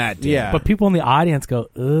Damon. Still Matt Damon. Yeah. But people in the audience go,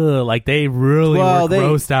 ugh, like they really were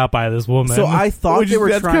grossed out by this woman. So I thought they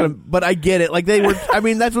were trying but I get it. Like they were, I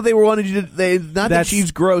mean, that's what they were wanting you to, not that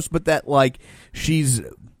she's gross, but that like she's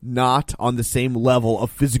not on the same level of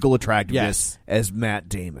physical attractiveness as Matt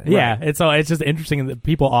Damon. Yeah, it's just interesting that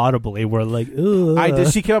people audibly were like,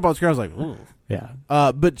 ugh. She came up on screen. I was like, ooh. Yeah.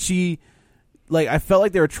 But she, like, I felt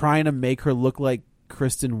like they were trying to make her look like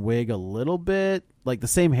Kristen Wiig a little bit, like the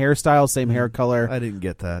same hairstyle, same hair color. I didn't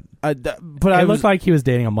get that. But it looked like he was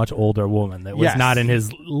dating a much older woman that was not in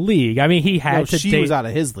his league. I mean, he had to she date. was out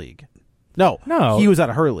of his league. No, he was out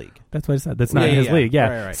of her league. That's what I said. That's not in his league.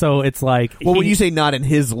 Yeah. Right. So it's like, well, when you say not in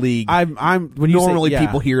his league, when you normally say,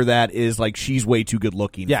 people hear that is like she's way too good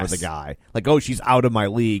looking for the guy. Like, oh, she's out of my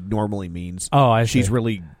league. Normally means she's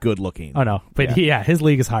really good looking. Oh no, but his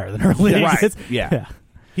league is higher than her league. Right. Yeah.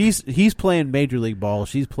 He's playing major league ball.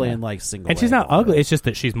 She's playing like single. And she's not ugly. It's just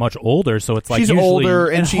that she's much older. So it's like she's usually, older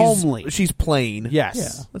and she's homely. She's plain. Yes.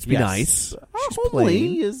 Yeah. Let's be nice. She's homely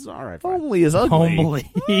plain. is all right. Fine. Homely is ugly. Homely.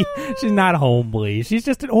 She's not homely. She's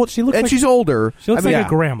just an old. She looks. And like, she's older. She looks like a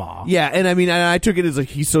grandma. Yeah, and I mean, I took it as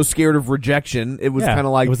he's so scared of rejection. It was kind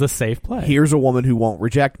of like it was a safe play. Here's a woman who won't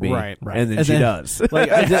reject me, right. And then she does. Like,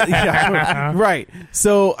 right.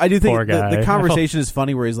 So I do think the conversation is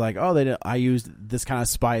funny where he's like, "Oh, I used this kind of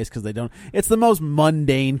spice because they don't." It's the most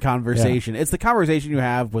mundane conversation. It's the conversation you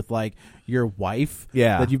have with like your wife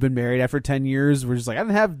that you've been married after 10 years. We're just like, I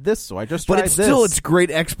didn't have this, so I just tried this. But it's great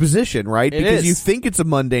exposition, right? Because you think it's a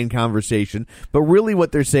mundane conversation, but really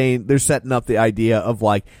what they're saying, they're setting up the idea of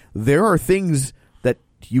like, there are things that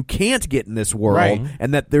you can't get in this world,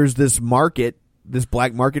 and that there's this market, this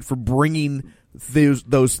black market for bringing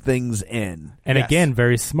those things in. And again,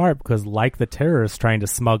 very smart, because like the terrorists trying to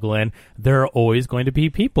smuggle in, there are always going to be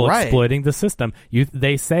people exploiting the system.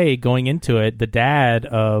 They say going into it, the dad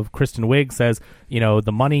of Kristen Wiig says,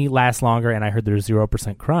 the money lasts longer, and I heard there's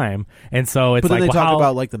 0% crime. And so it's but then like, they talk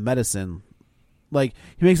about like the medicine. Like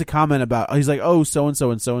he makes a comment about, he's like, oh, so and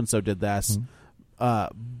so and so and so did this,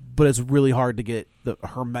 but it's really hard to get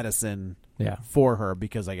her medicine. For her,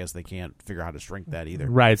 because I guess they can't figure out how to shrink that either.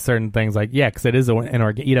 Right, certain things like because it is an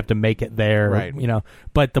organ, you'd have to make it there, right?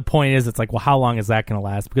 But the point is, it's like, well, how long is that going to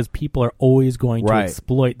last? Because people are always going to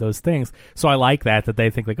exploit those things. So I like that they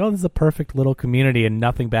think like, oh, this is a perfect little community and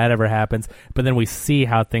nothing bad ever happens. But then we see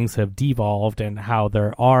how things have devolved and how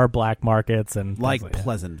there are black markets and like that.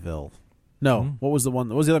 Pleasantville. No, what was the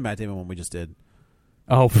other Matt Damon one we just did?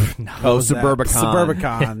 Oh, no. Suburbicon.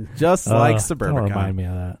 Suburbicon. Just like Suburbicon. Don't remind me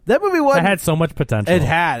of that. That movie was... That had so much potential. It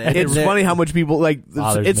had. It's funny how much people, like,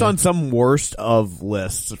 it's me. on some worst of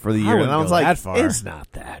lists for the year. And I was like, it's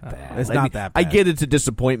not that bad. It's not that bad. I get it's a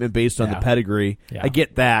disappointment based on the pedigree. Yeah. I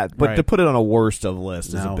get that. But to put it on a worst of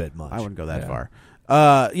list is a bit much. I wouldn't go that far.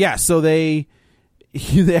 So they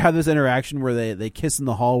have this interaction where they kiss in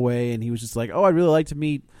the hallway, and he was just like, oh, I'd really like to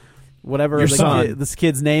meet whatever this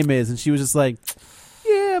kid's name is. And she was just like...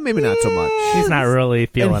 Yeah, maybe not so much. She's not really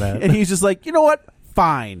feeling it. And he's just like, you know what?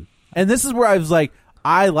 Fine. And this is where I was like,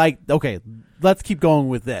 okay, let's keep going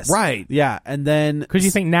with this. Right. Yeah. And then... Because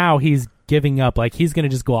you think now he's giving up, like he's going to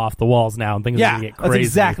just go off the walls now and things are going to get crazy. That's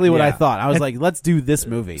exactly what I thought. I was like, let's do this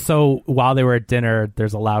movie. So while they were at dinner,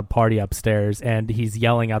 there's a loud party upstairs, and he's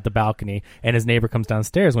yelling out the balcony, and his neighbor comes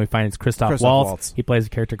downstairs, and we find it's Christoph Waltz. He plays a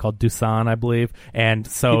character called Dusan, I believe. And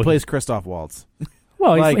so... He plays Christoph Waltz.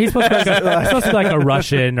 Well, he's supposed to be like a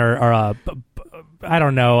Russian or a, I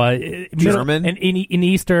don't know, German, in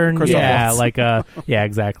Eastern, Christoph Waltz.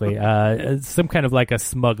 Exactly. Some kind of like a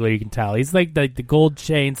smuggler. You can tell he's like the gold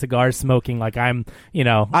chain, cigar smoking. Like I'm rich,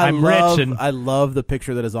 and I love the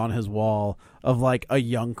picture that is on his wall of like a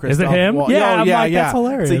young Christoph. Is it him? Waltz. Yeah, that's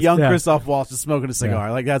hilarious. It's a young Christoph Waltz just smoking a cigar.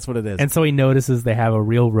 Yeah. Like that's what it is. And so he notices they have a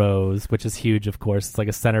real rose, which is huge. Of course, it's like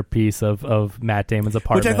a centerpiece of Matt Damon's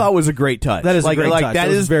apartment, which I thought was a great touch. That is a great touch. That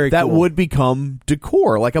is very that cool. would become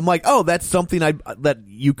decor. Like I'm like, oh, that's something that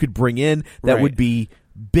you could bring in that would be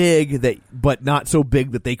big, but not so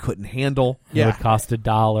big that they couldn't handle. It would cost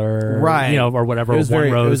 $1, right? Or whatever. It was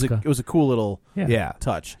one rose. It was a cool little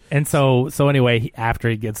touch. And so anyway, after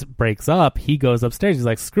he breaks up, he goes upstairs. He's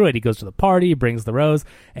like, screw it. He goes to the party, he brings the rose,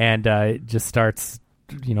 and just starts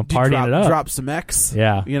partying it up. Drop some X.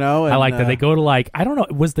 Yeah. And, I like that. They go to like, I don't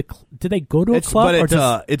know, did they go to a club?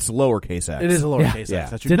 But it's lowercase X. It is a lowercase X. Yeah.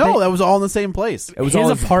 That's true. That was all in the same place. It was his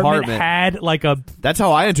all apartment had like a... That's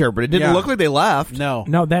how I interpret it. It didn't look like they left. No,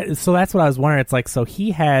 that's what I was wondering. It's like,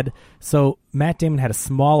 so Matt Damon had a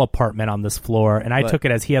small apartment on this floor, and I took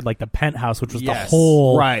it as he had like the penthouse, which was the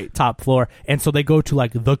whole top floor. And so they go to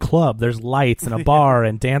like the club. There's lights and a bar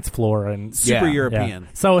and dance floor and super European.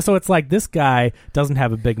 So it's like this guy doesn't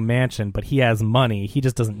have a big mansion, but he has money. He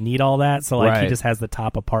just doesn't need all that. So like he just has the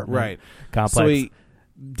top apartment complex. So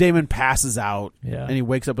Damon passes out, and he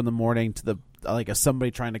wakes up in the morning to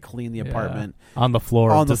somebody trying to clean the apartment on the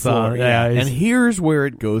floor. On the floor, yeah. And here's where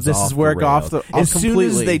it goes. This off is where the it goes rails. off As soon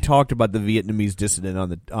completely. as they talked about the Vietnamese dissident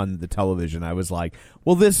on the television, I was like,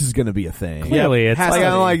 well, this is going to be a thing. Clearly, it's has Like, to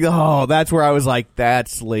I'm be. like, oh, that's where I was like,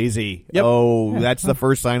 that's lazy. Yep. Oh, that's the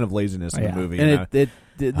first sign of laziness in the movie. And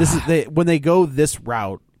this is when they go this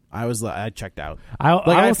route. I checked out.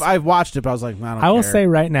 I've watched it, but I was like, I will care. say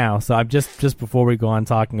right now, so I'm just before we go on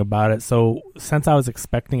talking about it, so since I was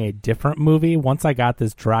expecting a different movie, once I got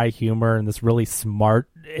this dry humor and this really smart,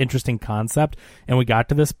 interesting concept, and we got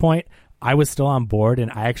to this point, I was still on board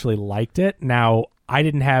and I actually liked it. Now, I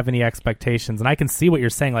didn't have any expectations, and I can see what you're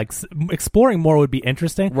saying. Like, exploring more would be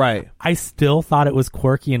interesting. Right. I still thought it was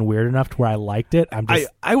quirky and weird enough to where I liked it.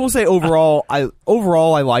 I will say overall,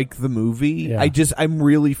 I like the movie. Yeah. I'm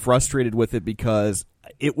really frustrated with it because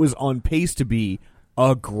it was on pace to be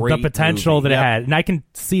a great the potential movie. that it had, and I can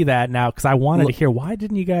see that now because I wanted to hear why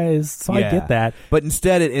didn't you guys? So I get that, but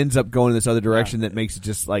instead it ends up going in this other direction that makes it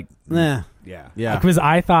just like, Nah. yeah. because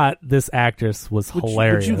I thought this actress was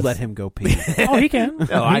hilarious. Would you let him go pee? Oh, he can.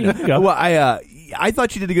 No, I know. He can go. Well, I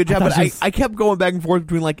thought she did a good job, thought but she was- I kept going back and forth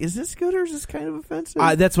between like, is this good or is this kind of offensive?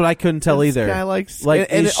 That's what I couldn't tell This either. guy likes, Like,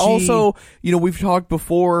 and is it also, we've talked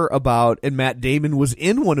before about, and Matt Damon was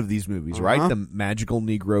in one of these movies, right? The magical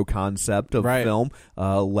Negro concept of film,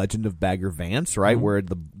 Legend of Bagger Vance, right, where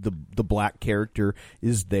the black character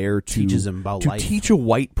is there to Teaches him about life. teach a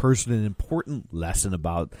white person an important lesson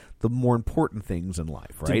about the more important things in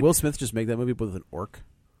life, right? Did Will Smith just make that movie with an orc?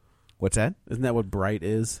 What's that? Isn't that what Bright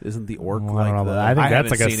is? Isn't the orc I like don't know the? about that. I think I that's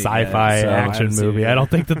haven't like a seen it yet, sci-fi so I action haven't seen movie. it I don't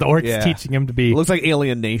think that the orc's Yeah. teaching him to be. It looks like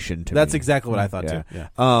Alien Nation to That's me. exactly what I thought too. Yeah.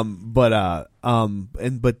 But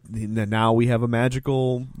now we have a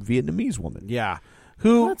magical Vietnamese woman. Yeah.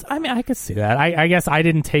 I could see that. I guess I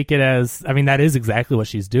didn't take it as. I mean, that is exactly what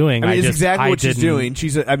she's doing. It's exactly what she's didn't- doing.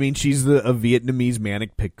 She's a Vietnamese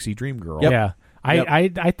manic pixie dream girl. Yeah.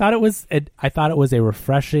 I thought it was a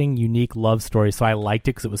refreshing, unique love story. So I liked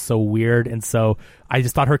it because it was so weird, and so I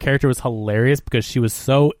just thought her character was hilarious because she was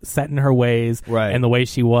so set in her ways and the way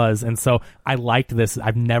she was, and so I liked this.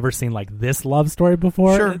 I've never seen like this love story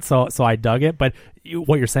before, Sure. so I dug it. But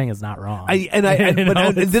what you're saying is not wrong.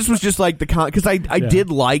 But this was just like because I did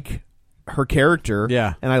like her character,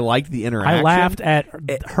 and I liked the interaction. I laughed at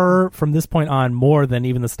her from this point on more than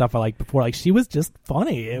even the stuff I liked before. Like, she was just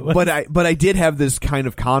funny. It was, but I did have this kind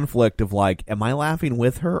of conflict of like, am I laughing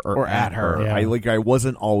with her or at her? Yeah. I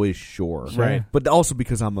wasn't always sure, Right. But also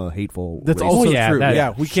because I'm a hateful. That's racist. also yeah, true.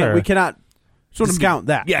 that- We sure. cannot discount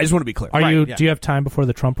that. Yeah, I just want to be clear. Are you? yeah. Do you have time before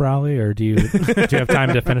the Trump rally, or do you have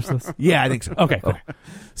time to finish this? Yeah, I think so. Okay, cool.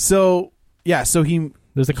 So he.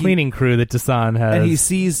 There's a cleaning crew that Dasan has, And he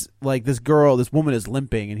sees like this woman is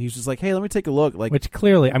limping, and he's just like, "Hey, let me take a look." Like, which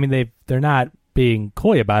clearly, I mean, they're not being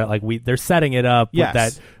coy about it. Like they're setting it up Yes.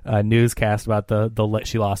 with that newscast about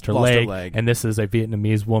she lost her leg, and this is a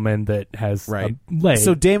Vietnamese woman that has a leg.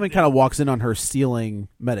 So Damon kind of walks in on her stealing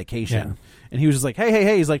medication, and he was just like,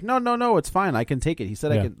 "Hey!" He's like, "No, it's fine. I can take it." He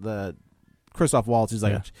said, "I can." The Christoph Waltz, he's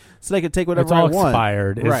like, "Said I could take whatever it's all I want."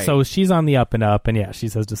 expired. Right. So she's on the up and up, and she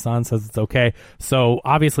says Dasan says it's okay. So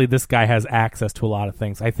obviously this guy has access to a lot of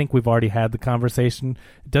things. I think we've already had the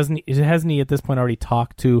hasn't he at this point already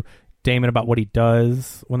talked to Damon about what he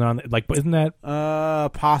does when they're on isn't that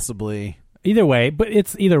possibly. Either way, but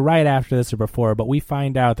it's either right after this or before, but we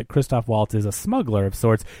find out that Christoph Waltz is a smuggler of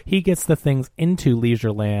sorts. He gets the things into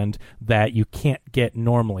Leisureland that you can't get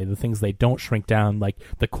normally, the things they don't shrink down, like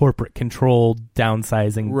the corporate controlled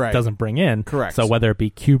downsizing doesn't bring in. Correct. So whether it be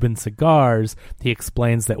Cuban cigars, he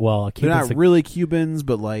explains that, well, a Cuban they're not really Cubans,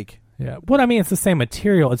 but like... Yeah, well, I mean, it's the same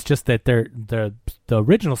material. It's just that they're the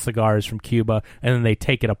original cigar is from Cuba, and then they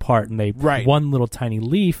take it apart, and they one little tiny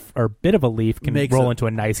leaf or bit of a leaf can roll into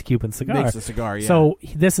a nice Cuban cigar. Makes a cigar, yeah. So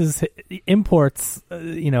this is imports,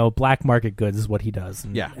 black market goods is what he does,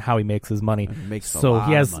 and how he makes his money. Makes so a lot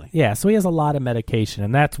he has of money. Yeah, so he has a lot of medication,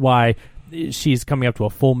 and that's why she's coming up to a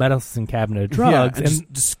full medicine cabinet of drugs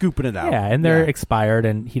and just scooping it out. Yeah, and they're expired,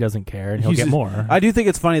 and he doesn't care, and he'll get more. I do think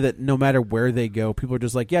it's funny that no matter where they go, people are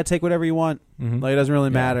just like, "Yeah, take whatever you want." Like, it doesn't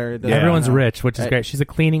really matter. It doesn't Everyone's matter. rich, which is great. She's a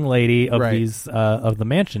cleaning lady of these of the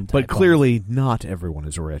mansion type But clearly, not everyone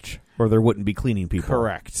is rich, or there wouldn't be cleaning people.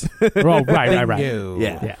 Correct. Well, right.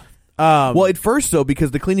 Yeah. Well, at first, though,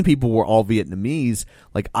 because the cleaning people were all Vietnamese,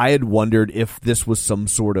 like I had wondered if this was some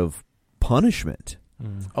sort of punishment.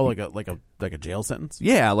 Oh, like a jail sentence?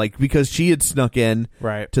 Yeah, like because she had snuck in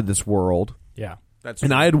to this world. Yeah. That's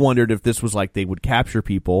and I had wondered if this was like they would capture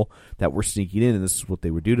people that were sneaking in, and this is what they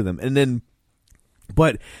would do to them. And then,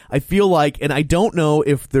 but I feel like, and I don't know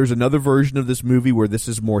if there's another version of this movie where this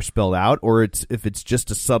is more spelled out, or if it's just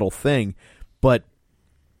a subtle thing. but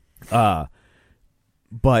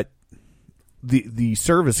the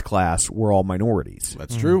service class were all minorities.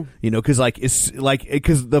 That's true. Because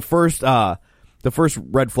the first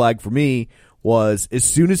red flag for me was as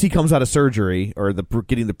soon as he comes out of surgery or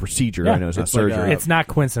getting the procedure. I know it's not surgery. It's not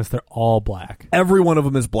coincidence. They're all black. Every one of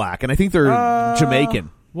them is black, and I think they're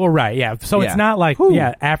Jamaican. Well, right, yeah. So it's not like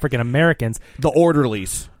African Americans. The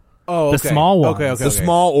orderlies. Oh, okay. The small ones. Okay. The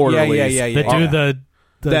small orderlies. Yeah.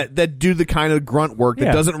 That do the kind of grunt work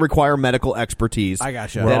that doesn't require medical expertise. I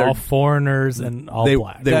gotcha. We're all foreigners and all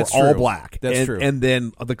black. They were all black. That's true. And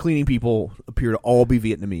then the cleaning people appear to all be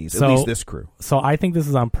Vietnamese, at least this crew. So I think this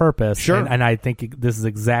is on purpose. Sure. And I think this is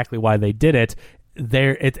exactly why they did it.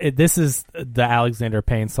 This is the Alexander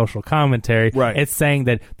Payne social commentary. Right. It's saying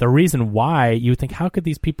that the reason why you think, how could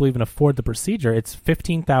these people even afford the procedure? It's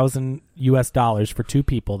 $15,000 for 2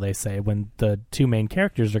 people, they say, when the 2 main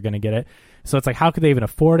characters are going to get it. So it's like, how could they even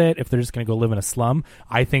afford it if they're just going to go live in a slum?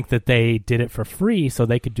 I think that they did it for free so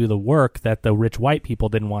they could do the work that the rich white people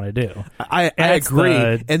didn't want to do. I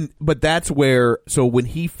agree. But that's where, so when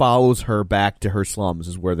he follows her back to her slums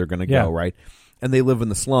is where they're going to go, right? And they live in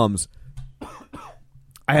the slums.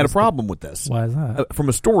 I had a problem with this. Why is that? From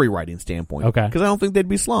a story writing standpoint. Okay. Because I don't think they'd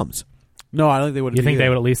be slums. No, I don't think they would. You think they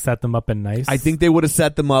would at least set them up in nice? I think they would have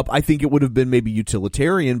set them up. I think it would have been maybe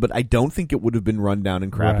utilitarian, but I don't think it would have been run down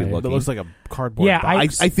and crappy Right. looking. It looks like a cardboard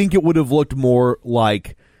box. I think it would have looked more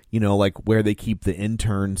like, like where they keep the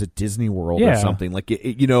interns at Disney World or something. Like,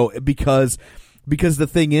 because the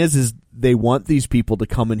thing is they want these people to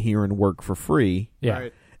come in here and work for free. Yeah.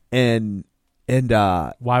 Right. And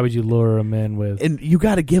why would you lure them in with? And you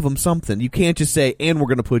got to give them something. You can't just say, "And we're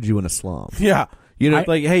going to put you in a slum." Yeah.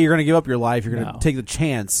 Like, hey, you're going to give up your life. You're going to take the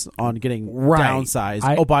chance on getting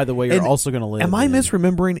downsized. By the way, you're also going to live. Am I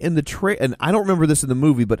misremembering in the and I don't remember this in the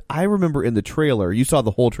movie, but I remember in the trailer. You saw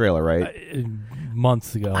the whole trailer, right?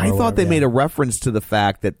 Months ago. I thought they made a reference to the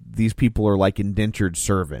fact that these people are like indentured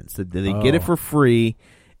servants. That they get it for free.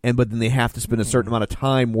 But then they have to spend a certain amount of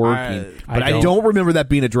time working. But I don't remember that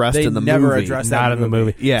being addressed in the movie. They never addressed that in the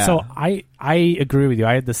movie. Yeah. So I agree with you.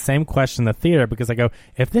 I had the same question in the theater because I go,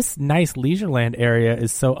 if this nice Leisureland area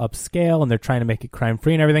is so upscale and they're trying to make it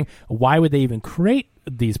crime-free and everything, why would they even create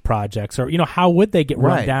these projects? Or, how would they get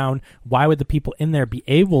run down? Why would the people in there be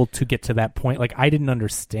able to get to that point? Like, I didn't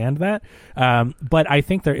understand that. But I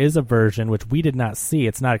think there is a version, which we did not see.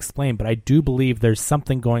 It's not explained, but I do believe there's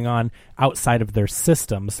something going on outside of their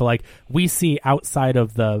system. So, like, we see outside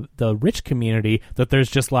of the rich community that there's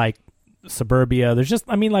just, like, suburbia. There's just,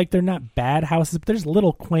 they're not bad houses, but there's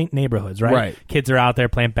little quaint neighborhoods, right? Kids are out there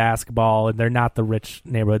playing basketball, and they're not the rich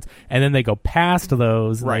neighborhoods. And then they go past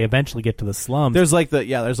those, and they eventually get to the slums. There's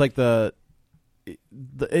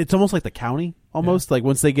it's almost like the county, almost. Like,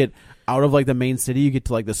 once they get out of, like, the main city, you get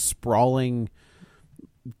to, like, the sprawling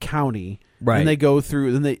county. Right. And they go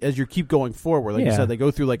through, then as you keep going forward, like you said, they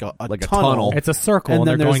go through, like, a tunnel. It's a circle, and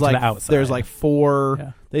then they're going like, to the outside. There's, like,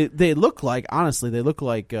 4... Yeah. They look like, honestly,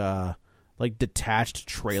 like detached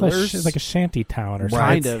trailers. It's like a shanty town or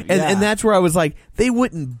something. Kind of, and that's where I was like, they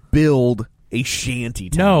wouldn't build a shanty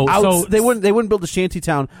town. No, they wouldn't build a shanty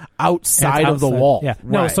town outside of the wall. Yeah,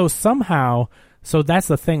 no. So somehow, that's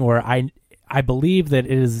the thing where I believe that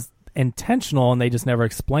it is intentional and they just never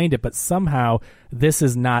explained it, but somehow this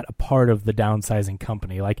is not a part of the downsizing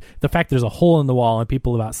company. Like, the fact there's a hole in the wall and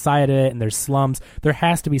people live outside it and there's slums, there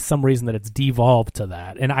has to be some reason that it's devolved to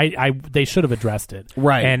that, and they should have addressed it,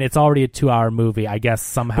 right? And it's already a 2-hour movie, I guess.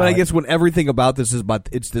 Somehow, but I guess when everything about this is about,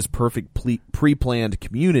 it's this perfect pre-planned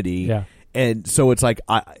community. And so it's like,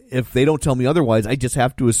 if they don't tell me otherwise, I just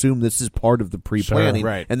have to assume this is part of the pre-planning. Sure,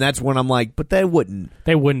 right. And that's when I'm like, but they wouldn't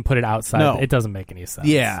put it outside. No. It doesn't make any sense.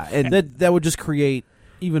 Yeah. And that would just create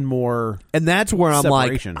even more. And that's where I'm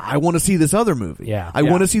separation. Like, I want to see this other movie. Yeah. I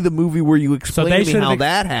want to see the movie where you explain to me how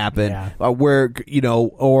that happened. Yeah. Where,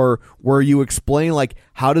 or where you explain, like,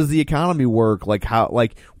 how does the economy work? Like,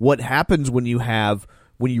 what happens when you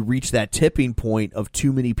reach that tipping point of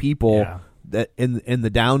too many people. Yeah. That in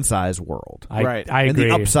the downsize world, I agree. In the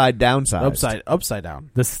upside down.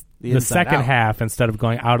 The second half, instead of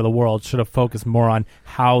going out of the world, should have focused more on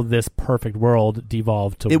how this perfect world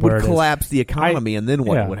devolved to. It would collapse the economy, and then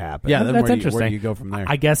what would happen? Yeah, then that's interesting. Where do you go from there?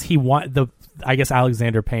 I guess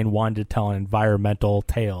Alexander Payne wanted to tell an environmental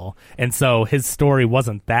tale, and so his story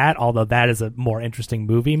wasn't that. Although that is a more interesting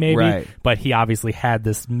movie, maybe. Right. But he obviously had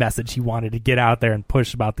this message he wanted to get out there and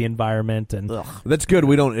push about the environment, and that's good.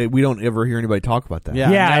 We don't ever hear anybody talk about that.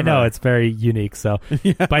 Yeah, I know, it's very unique. So,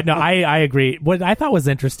 but no, I agree. What I thought was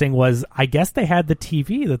interesting was, I guess they had the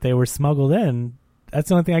TV that they were smuggled in. That's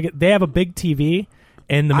the only thing I get. They have a big TV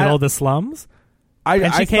in the middle of the slums.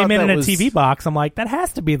 And she came thought in that a was- TV box. I'm like, that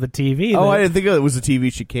has to be the TV. Oh, I didn't think it was a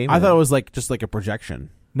TV she came. I in. thought it was like just like a projection.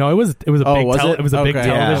 No, it was a big was it? it was a big Okay.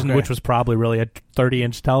 television, Yeah, okay. which was probably really a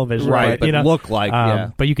 30-inch television, Right, but you know, looked like,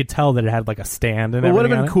 yeah. But you could tell that it had like a stand and It would have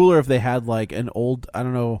everything been on it. cooler if they had like an old. I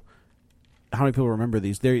don't know how many people remember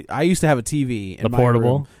these. I used to have a TV in The my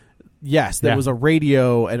portable? room. Yes, there Yeah. was a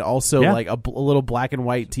radio and also Yeah. like a little black and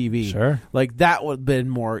white TV. Sure. Like that would have been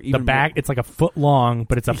more. The Even back, more, it's like a foot long,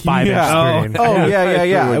 but it's a 5-inch yeah. screen. Oh yeah.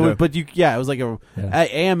 Yeah. It was, but it was like a Yeah.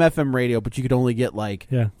 AM FM radio, but you could only get like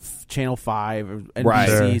Yeah. Channel 5, or NBC, Right.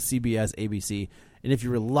 Sure. CBS, ABC, and if you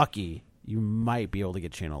were lucky, you might be able to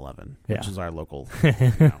get Channel 11, Yeah. which is our local.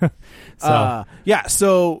 So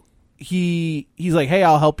So he's like, hey,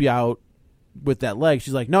 I'll help you out with that leg.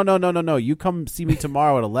 She's like, no. You come see me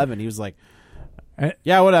tomorrow at 11. He was like,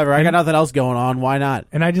 yeah, whatever. I got nothing else going on. Why not?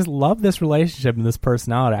 And I just love this relationship and this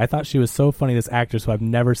personality. I thought she was so funny, this actress who I've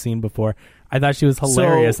never seen before. I thought she was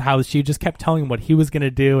hilarious, how she just kept telling him what he was going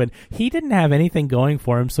to do, and he didn't have anything going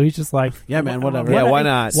for him, so he's just like, Yeah, man, whatever. Yeah, why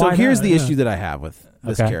not? So Why here's not? the Yeah. issue that I have with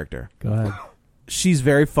this Okay. character. Go ahead. She's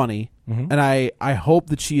very funny, Mm-hmm. and I hope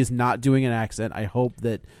that she is not doing an accent. I hope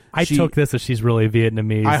that I she, took this as she's really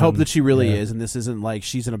Vietnamese. I hope and- that she really yeah. is, and this isn't like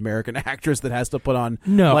she's an American actress that has to put on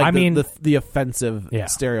No, like I mean- the offensive Yeah.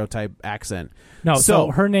 stereotype accent. No,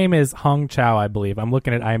 so her name is Chau, I believe. I'm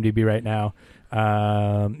looking at IMDb right now.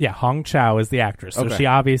 Chau is the actress. So Okay. she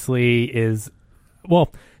obviously is.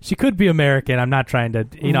 Well, she could be American. I'm not trying to, I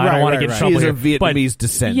don't Right, want to right, get in right. trouble She is here. of Vietnamese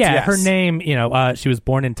descent. Yeah, Yes. her name, she was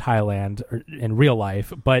born in Thailand in real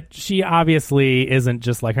life, but she obviously isn't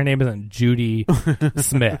just like, her name isn't Judy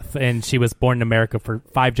Smith, and she was born in America for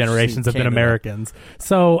 5 generations of been Canada. Americans.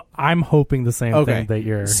 So I'm hoping the same thing that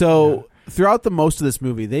you're. So throughout the most of this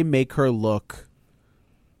movie, they make her look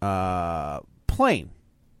plain,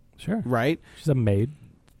 Sure. right? She's a maid.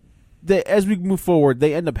 As we move forward,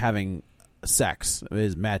 they end up having sex.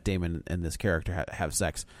 Is Matt Damon and this character have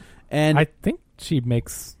sex? And I think she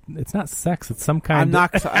makes. It's not sex. It's some kind. I'm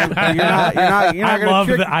not. You're not I gonna love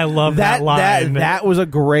trick- that. I love that line. That was a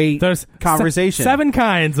great There's conversation. 7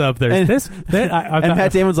 kinds of there's And- this. That and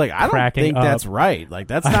Matt Damon's like, I don't cracking think up. that's right. Like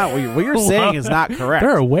that's not what you're saying is not correct.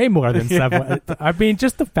 There are way more than 7. I mean,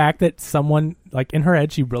 just the fact that someone like in her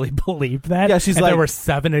head she really believed that. Yeah, she's and like, there were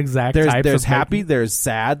 7 exact There's types. there's of happy, there's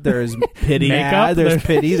sad, there's pity, Makeup, there's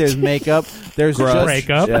pity, there's makeup, there's Gross. just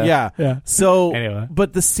Breakup. Yeah. Yeah. So, Anyway.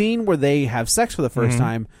 but the scene where they have sex for the 1st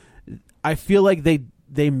time, I feel like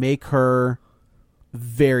they make her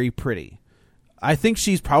very pretty. I think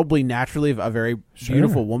she's probably naturally a very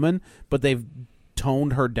beautiful woman, but they've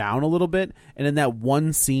toned her down a little bit. And in that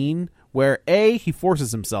one scene where he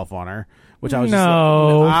forces himself on her, which I was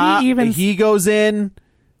No, just like, he goes in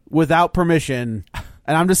without permission,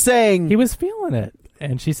 and I'm just saying He was feeling it,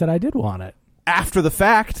 and she said, "I did want it." after the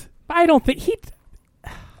fact. I don't think he.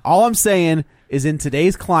 All I'm saying is in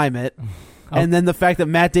today's climate, and then the fact that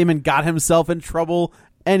Matt Damon got himself in trouble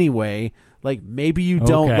anyway, like maybe you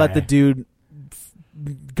don't Okay. let the dude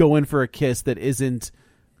go in for a kiss that isn't.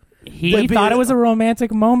 He But- thought it was a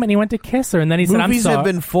romantic moment. He went to kiss her, and then he said, "I'm Movies sorry." have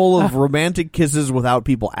been full of romantic kisses without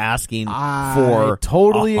people asking for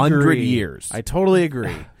totally 100 agree. years. I totally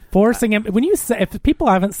agree. Forcing him. When you say, if people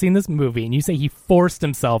haven't seen this movie and you say he forced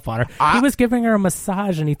himself on her, he was giving her a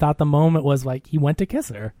massage, and he thought the moment was like he went to kiss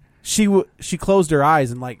her. She closed her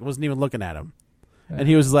eyes and like wasn't even looking at him, and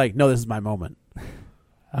he was like, "No, this is my moment."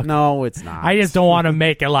 No, it's not. I just don't want to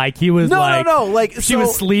make it like he was no, like no, no. Like she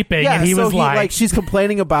was sleeping, yeah, and he so was like, she's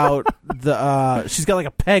complaining about the. She's got like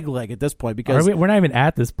a peg leg at this point because we're not even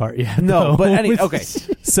at this part yet. no, though. but okay.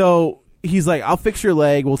 So he's like, "I'll fix your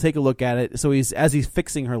leg. We'll take a look at it." So as he's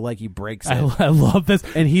fixing her leg, he breaks it, I love this.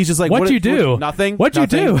 and he's just like, What'd you do? Nothing. What'd you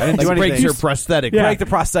Nothing. do? I didn't do Like breaks anything. your prosthetic. Yeah. Break the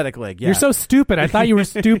prosthetic leg. Yeah. You're so stupid. I thought you were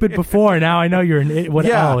stupid before. Now I know you're an idiot.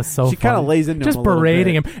 Yeah. Oh, it's so She kinda funny. lays into just him a little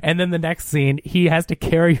berating bit. him. And then the next scene, he has to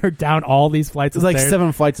carry her down all these flights It's of like stairs.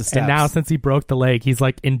 7 flights of steps. And now, since he broke the leg, he's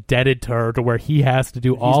like indebted to her to where he has to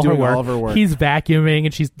do all her doing work. all of her work. He's vacuuming,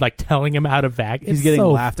 and she's like telling him how to vacuum. he's getting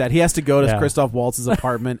so, laughed at. He has to go to Yeah. Christoph Waltz's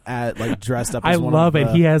apartment at like dressed up. I As one love of it.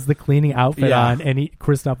 the- He has the cleaning outfit Yeah. on, and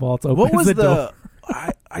Christoph Waltz opens What was the door.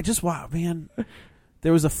 I just wow, man.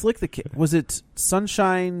 There was a flick that was it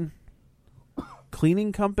Sunshine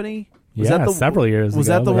Cleaning Company? Was Yeah, that the, several years Was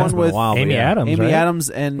ago. that the Yeah. one It's been a with while, but Amy yeah. Adams? Amy right?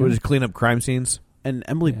 Adams We'll just clean up crime scenes. and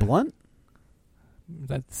Emily Blunt?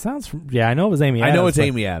 That sounds. Yeah, I know it was Amy. Adams. I know it's but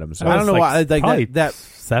Amy Adams. that I don't was, know like, why, like, probably that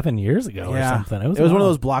 7 years ago or something. It was one of wild.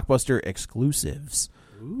 those Blockbuster exclusives.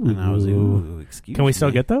 And I was like, ooh, excuse Can we still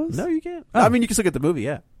me. get those? No, you can't. I mean, you can still get the movie,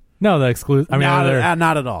 yeah. No, the exclusive. I mean,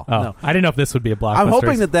 not at all. Oh, No. I didn't know if this would be a blockbuster. I'm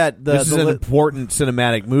hoping that this is an important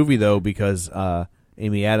cinematic movie, though, because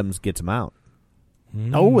Amy Adams gets him out.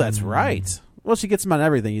 Oh, that's right. Well, she gets them on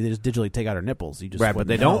everything. You just digitally take out her nipples. You just Right, but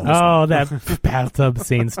they don't. Oh, that bathtub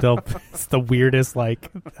scene still. It's the weirdest.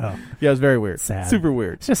 Like, oh, Yeah, it's very weird. Sad. Super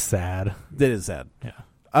weird. it's just sad. That is sad.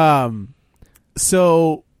 Yeah.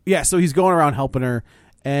 So he's going around helping her,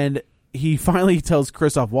 and he finally tells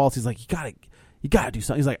Christoph Waltz, he's like, you gotta do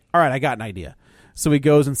something. He's like, all right, I got an idea. So he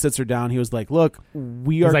goes and sits her down. He was like, look,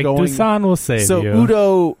 we are like, going. Dusan will save So you.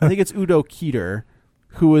 Udo, I think it's Udo Kier,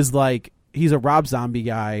 who is like, he's a Rob Zombie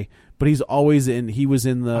guy, but he was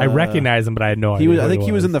in the. I recognize him, but I had no idea. I think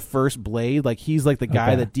he was in the first Blade. Like, he's like the guy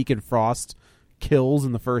Okay. that Deacon Frost kills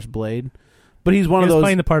in the first Blade. But he's one He of was those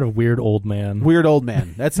playing the part of weird old man. weird old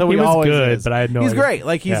man. That's how He he was always good, is. but I had no He's idea. great.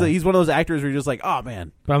 Like, Yeah. he's one of those actors where you're just like, oh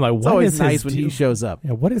man. But I'm like, It's what always is nice his when deal? he shows up.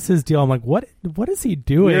 Yeah, what is his deal? I'm like, what is he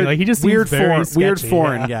doing? Weird, like, he just weird, seems very weird sketchy.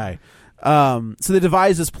 foreign Yeah. guy. So they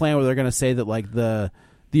devise this plan where they're going to say that like the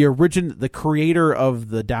creator of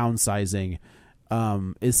the Downsizing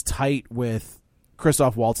is tight with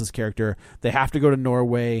Christoph Waltz's character. They have to go to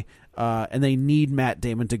Norway, and they need Matt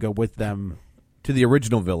Damon to go with them To the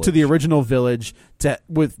original village.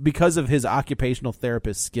 Because of his occupational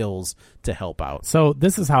therapist skills to help out. So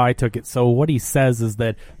this is how I took it. So what he says is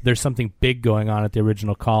that there's something big going on at the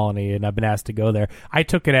original colony, and I've been asked to go there. I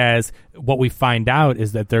took it as what we find out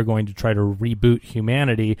is that they're going to try to reboot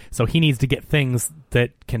humanity. So he needs to get things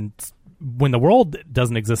that can, when the world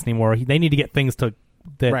doesn't exist anymore, they need to get things to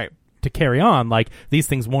carry on. Like, these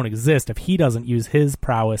things won't exist if he doesn't use his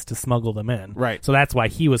prowess to smuggle them in. Right. So that's why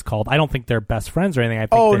he was called. I don't think they're best friends or anything. I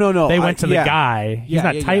think no. They went to the Yeah. guy. He's Yeah,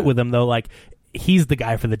 not yeah, tight yeah. with him, though. Like, he's the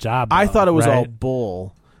guy for the job. I though, thought it was right? all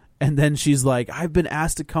bull. And then she's like, I've been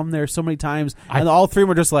asked to come there so many times. And all three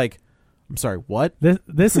were just like, I'm sorry, what?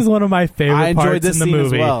 This is one of my favorite I enjoyed parts this in the scene as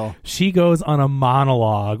movie. well. She goes on a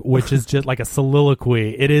monologue, which is just like a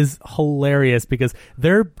soliloquy. It is hilarious because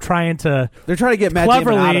they're trying to get Matt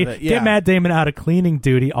cleverly Damon out of it. Yeah. get Matt Damon out of cleaning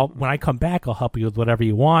duty. When I come back, I'll help you with whatever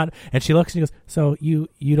you want. And she looks and she goes, so you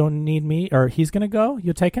don't need me, or he's going to go?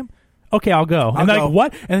 You'll take him? Okay, I'll go. I'm go. like,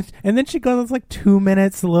 what? And then she goes on like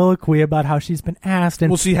 2-minute soliloquy about how she's been asked.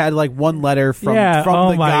 And Well, she had like one letter from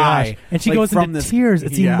oh the my guy. gosh. And she like, goes from into this, tears.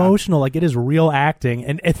 It's yeah. emotional. Like, it is real acting.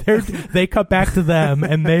 And they cut back to them,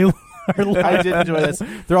 and they are like, I did enjoy this.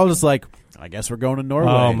 They're all just like, I guess we're going to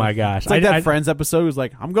Norway. oh my gosh. It's like that Friends episode was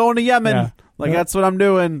like, I'm going to Yemen. Yeah. Like, Yeah. that's what I'm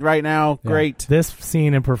doing right now. Yeah. Great. This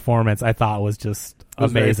scene and performance I thought was just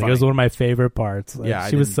was very amazing. It was funny. one of my favorite parts. Like, Yeah, I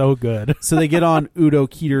she was didn't- so good. So they get on Udo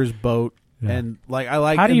Kier's boat. Yeah. And like, I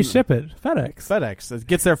like. How do you and ship it? FedEx. FedEx. It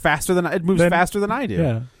gets there faster than it moves Then- faster than I do.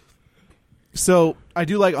 Yeah. So I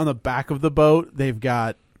do like on the back of the boat, they've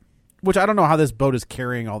got, which I don't know how this boat is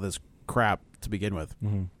carrying all this crap to begin with.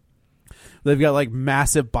 Mm-hmm. They've got like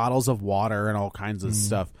massive bottles of water and all kinds of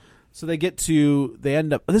stuff. So they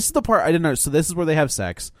end up, this is the part I didn't know. So this is where they have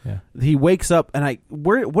sex. Yeah. He wakes up and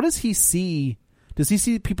what does he see? Does he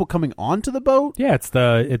see people coming onto the boat? Yeah,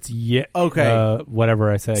 okay.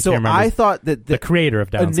 Whatever I said. So I can't remember. I thought that the creator of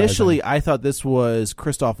Downsizing. initially, I thought this was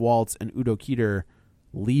Christoph Waltz and Udo Kier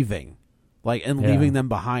leaving, leaving them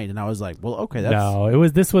behind, and I was like, "Well, okay, that's no."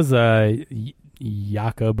 This was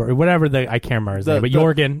Jakob or whatever I can't remember his name, but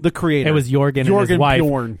Jorgen, the creator. It was Jorgen and his wife.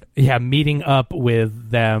 Bjorn. Yeah, meeting up with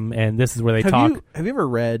them, and this is where they talk. Have you ever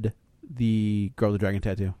read the Girl with the Dragon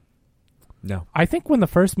Tattoo? No. I think when the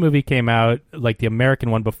first movie came out, like the American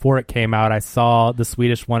one, before it came out, I saw the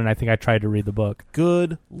Swedish one, and I think I tried to read the book.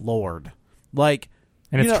 Good Lord, and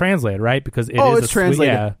it's translated, right? Because it's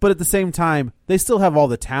translated. Yeah. But at the same time, they still have all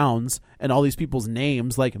the towns and all these people's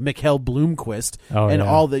names, like Mikhail Blomkvist and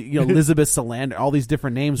all the Elizabeth Salander, all these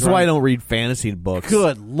different names. That's why I don't read fantasy books.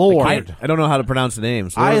 Good Lord, I don't know how to pronounce the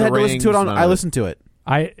names. I had to listen to it I listened to it.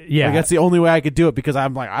 That's the only way I could do it because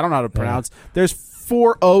I'm like, I don't know how to pronounce. There's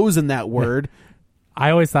 4 O's in that word.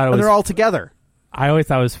 I always thought it was. And they're all together. I always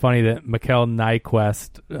thought it was funny that Mikhail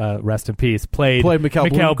Nyquist, rest in peace, played Mikhail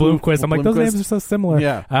Blomkvist. I'm like, those Blomkvist. names are so similar.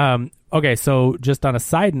 Yeah. Okay, so just on a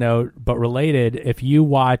side note, but related, if you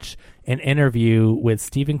watch an interview with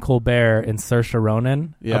Stephen Colbert and Saoirse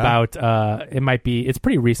Ronan about, it's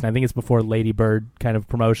pretty recent. I think it's before Lady Bird kind of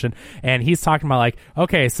promotion. And he's talking about like,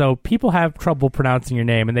 okay, so people have trouble pronouncing your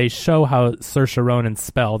name, and they show how Saoirse Ronan's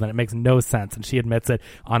spelled, and it makes no sense. And she admits it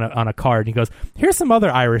on a card. And he goes, here's some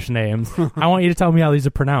other Irish names. I want you to tell me how these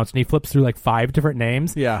are pronounced. And he flips through like 5 different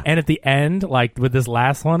names. Yeah. And at the end, like with this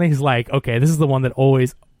last one, he's like, okay, this is the one that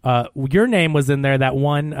always... your name was in there. That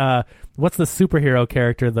one. What's the superhero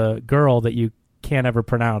character? The girl that you can't ever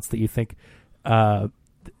pronounce. That you think.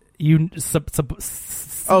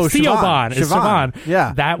 Siobhan. It's Siobhan.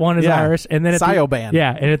 Yeah. That one is Irish. And then Siobhan.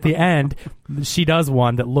 And at the end, she does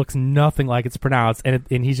one that looks nothing like it's pronounced, and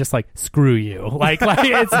he's just like, screw you. Like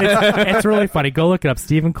it's really funny. Go look it up.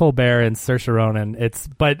 Stephen Colbert and Saoirse Ronan. It's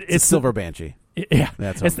Silver Banshee. Yeah.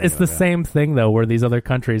 It's the same thing, though, where these other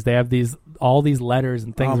countries, they have all these letters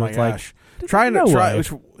and things. Oh, my gosh. Trying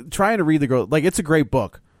to read the girl. Like, it's a great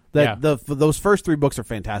book. Those first 3 books are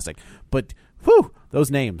fantastic. But, whew, those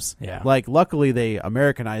names. Yeah. Like, luckily they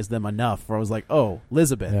Americanized them enough where I was like, oh,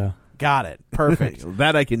 Elizabeth. Yeah. Got it. Perfect.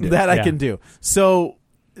 That I can do. I can do. So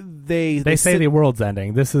they say the world's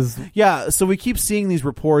ending. This is so we keep seeing these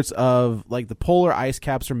reports of like the polar ice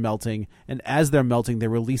caps are melting, and as they're melting, they're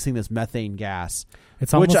releasing this methane gas.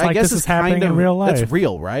 It's almost which I like guess this is happening in real life. That's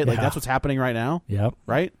real, right? Like Yeah. that's what's happening right now. Yep.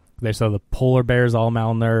 Right? They show the polar bears all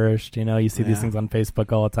malnourished. You see these things on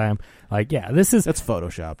Facebook all the time. Like, that's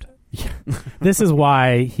photoshopped. This is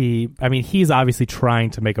why he's obviously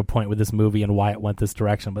trying to make a point with this movie and why it went this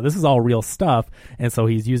direction. But this is all real stuff, and so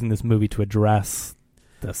he's using this movie to address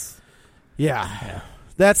this. Yeah.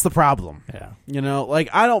 That's the problem. Yeah. Like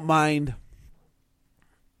I don't mind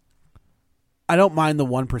the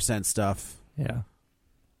 1% stuff. Yeah.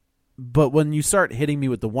 But when you start hitting me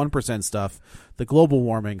with the 1% stuff, the global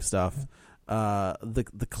warming stuff,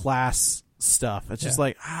 the class stuff, it's just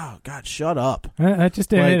like, oh God, shut up.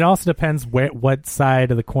 It also depends what side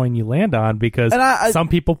of the coin you land on, because some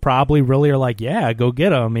people probably really are like, yeah, go get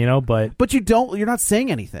them, but you're not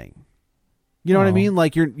saying anything. You know what I mean?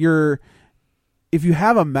 Like you're if you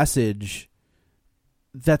have a message,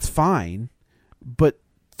 that's fine, but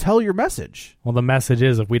tell your message. Well, the message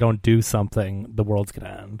is, if we don't do something, the world's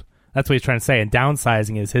going to end. That's what he's trying to say. And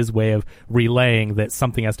downsizing is his way of relaying that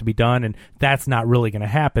something has to be done, and that's not really going to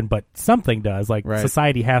happen, but something does. Like,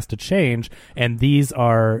 society has to change, and these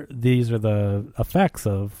are the effects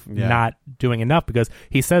of not doing enough, because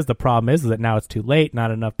he says the problem is that now it's too late, not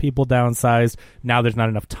enough people downsized, now there's not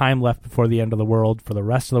enough time left before the end of the world for the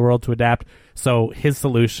rest of the world to adapt. So his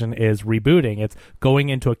solution is rebooting. It's going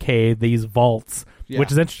into a cave, these vaults,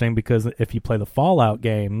 which is interesting because if you play the Fallout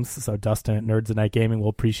games, so Dustin at Nerds at Night Gaming will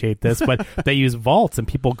appreciate this, but they use vaults, and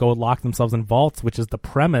people go lock themselves in vaults, which is the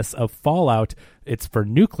premise of Fallout. It's for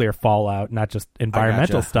nuclear fallout, not just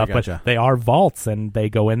environmental stuff, but they are vaults, and they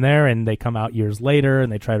go in there and they come out years later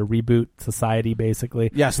and they try to reboot society,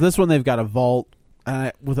 basically. Yeah, so this one they've got a vault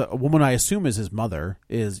with a woman I assume is his mother,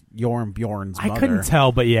 is Bjorn's mother. I couldn't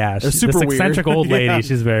tell, but she's super this eccentric weird. old lady.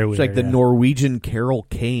 She's very weird. She's like the Norwegian Carol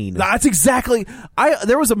Kane. That's exactly.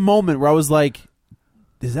 There was a moment where I was like,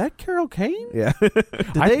 is that Carol Kane? Yeah.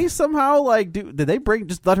 Did they somehow did they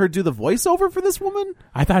just let her do the voiceover for this woman?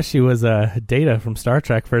 I thought she was Data from Star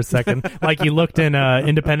Trek for a second. Like you looked in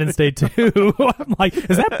Independence Day 2. I'm like,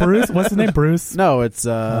 is that Bruce? What's his name? Bruce? No, it's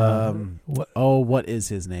what is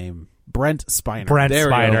his name? Brent Spiner. Brent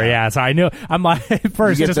Spiner, yeah. So I knew. I'm like,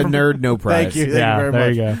 first, you get the nerd no prize. Thank you very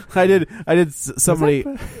much. There you go. I did. Somebody.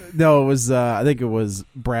 No, it was. I think it was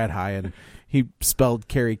Brad Hyan. He spelled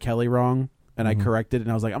Carrie Kelly wrong, and I corrected it.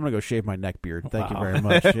 And I was like, I'm gonna go shave my neck beard. Thank you very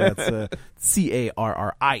much. Yeah, it's Carrie.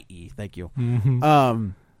 Thank you. Mm-hmm.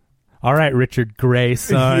 All right, Richard Gray,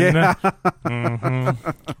 son.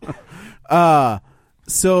 Yeah.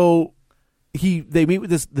 So they meet with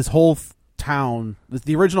this whole town,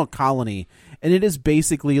 the original colony, and it is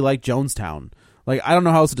basically like Jonestown. Like, I don't know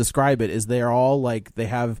how else to describe it. Is they're all like they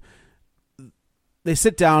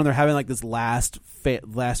sit down, they're having like this last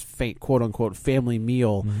faint quote unquote family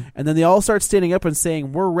meal, and then they all start standing up and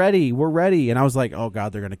saying, we're ready, and I was like, oh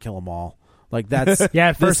God, they're gonna kill them all. Like, that's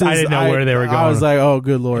at first I didn't know where they were going. I was like, oh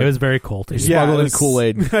good Lord, it was very culty. Smuggling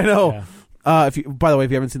Kool-Aid. I know. Yeah. By the way, if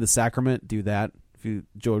you haven't seen The Sacrament, do that. If you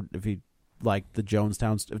like the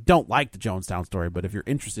Jonestown, don't like the Jonestown story, but if you're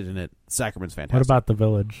interested in it, Sacrament's fantastic. What about The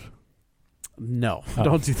Village? No,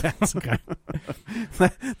 don't do that. Okay.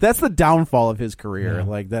 That's the downfall of his career. Yeah.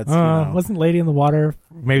 Like, that's wasn't Lady in the Water?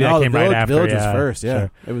 Maybe that came right after. Village was first. Yeah,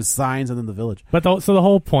 sure. It was Signs and then The Village. But so the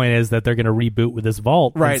whole point is that they're going to reboot with this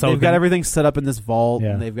vault, right? So they've got everything set up in this vault,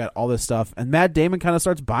 yeah. and they've got all this stuff. And Matt Damon kind of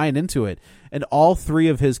starts buying into it, and all three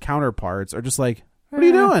of his counterparts are just like, what are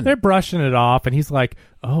you doing? They're brushing it off, and he's like,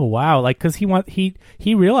 "Oh wow!" Like, because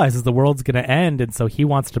he realizes the world's going to end, and so he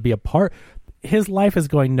wants to be a part. His life is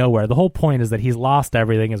going nowhere. The whole point is that he's lost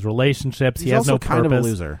everything: his relationships. He has also no purpose. Kind of a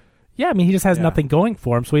loser. Yeah, I mean, he just has nothing going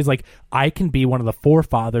for him. So he's like, I can be one of the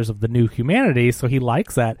forefathers of the new humanity. So he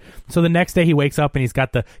likes that. So the next day he wakes up and he's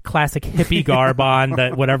got the classic hippie garb on,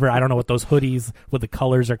 that whatever, I don't know what those hoodies with the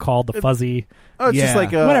colors are called, the fuzzy. Oh, it's just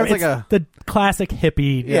like a, whatever. It's like the classic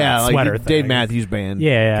hippie sweater like thing. Dave Matthews Band.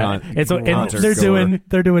 Yeah. And so they're doing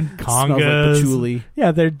congas. Smells like patchouli.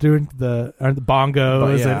 Yeah, they're doing the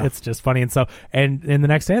bongos, yeah. and it's just funny. And so, and the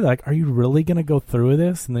next day they're like, "Are you really gonna go through with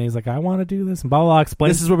this?" And then he's like, "I want to do this." And blah blah blah.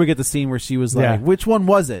 Explains. This is where we get the scene where she was like, "Which one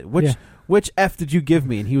was it? Which F did you give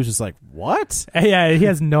me?" And he was just like, "What?" Yeah, he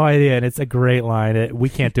has no idea, and it's a great line. We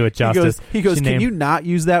can't do it justice. He goes, "Can you not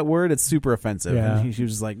use that word? It's super offensive." Yeah. And she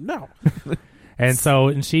was just like, "No."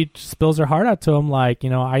 And she spills her heart out to him, like, you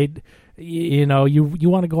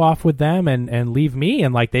want to go off with them and leave me,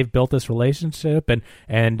 and like they've built this relationship,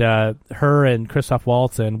 and her and Christoph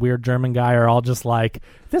Waltz and weird German guy are all just like,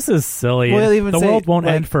 this is silly. Well, the world won't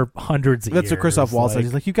end for hundreds of years. That's what Christoph Waltz said.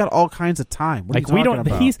 He's like, you got all kinds of time. What are you talking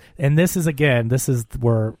about? And this is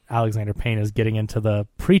where Alexander Payne is getting into the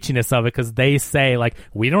preachiness of it, because they say, like,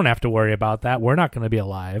 we don't have to worry about that. We're not going to be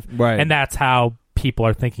alive. Right. And that's how people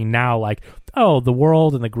are thinking now, like, oh, the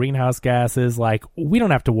world and the greenhouse gases, like, we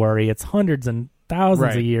don't have to worry. It's hundreds and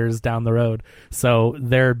thousands of years down the road. So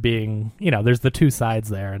they're being, there's the two sides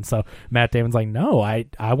there. And so Matt Damon's like, no,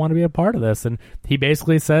 I want to be a part of this. And he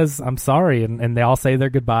basically says, I'm sorry. And they all say their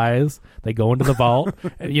goodbyes. They go into the vault.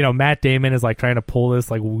 Matt Damon is like trying to pull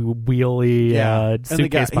this like wheelie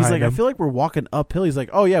suitcase behind he's like, him. I feel like we're walking uphill. He's like,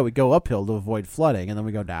 oh yeah, we go uphill to avoid flooding, and then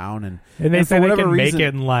we go down. And they say they can reason, make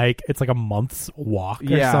it in like, it's like a month's walk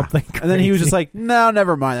or something crazy. And then he was just like, no,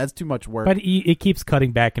 never mind. That's too much work. But it keeps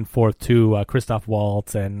cutting back and forth to Christoph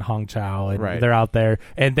Waltz and Chau, and they're out there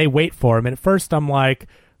and they wait for him. And at first I'm like,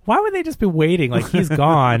 why would they just be waiting? Like, he's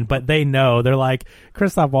gone, but they know. They're like,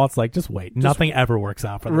 Christoph Waltz, like, just wait. Nothing ever works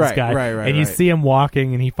out for this guy. And you see him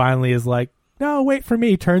walking, and he finally is like, no, wait for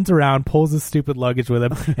me. Turns around, pulls his stupid luggage with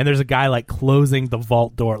him, and there's a guy like closing the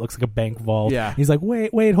vault door. It looks like a bank vault. Yeah. He's like,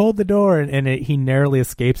 wait, hold the door, and he narrowly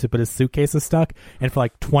escapes it, but his suitcase is stuck. And for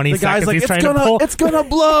like 20 seconds, like, he's trying to pull. It's gonna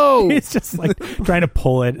blow. He's just like trying to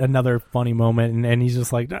pull it. Another funny moment, and he's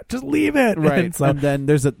just like, just leave it. Right. And then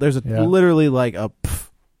there's a literally like a.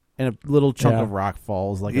 And a little chunk of rock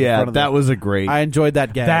falls. Like, in front of that was a great. I enjoyed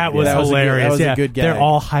that gag. That was hilarious. That was a good gag. They're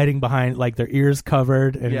all hiding behind, like, their ears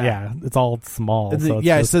covered, and it's all small. So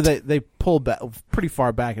they pull back pretty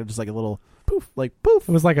far back, and just like a little poof, like poof.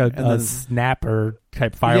 It was like a snapper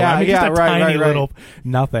type firework. Just a tiny little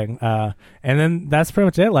nothing. And then that's pretty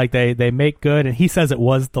much it. Like, they make good, and he says it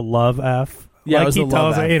was the love F. Yeah, like, it was he the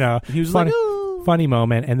tells love her, F. He was like, funny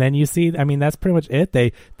moment. And then you see, I mean, that's pretty much it.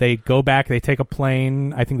 They go back, they take a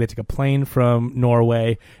plane. I think they take a plane from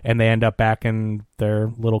Norway, and they end up back in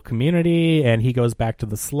their little community, and he goes back to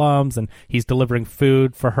the slums, and he's delivering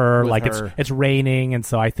food for her. It's raining, and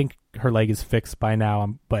so I think her leg is fixed by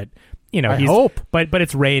now, but I hope. But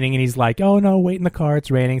it's raining, and he's like, oh no, wait in the car, it's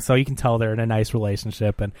raining. So you can tell they're in a nice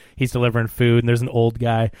relationship, and he's delivering food, and there's an old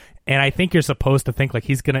guy. And I think you're supposed to think like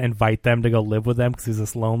he's going to invite them to go live with them, because he's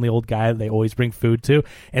this lonely old guy that they always bring food to.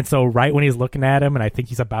 And so right when he's looking at him, and I think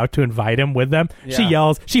he's about to invite him with them, she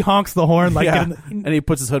yells, she honks the horn, like, and he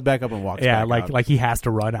puts his hood back up and walks back out. Like he has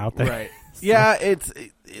to run out there. Right. Yeah,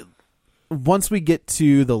 once we get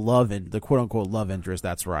to the quote unquote love interest,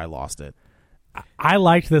 that's where I lost it. I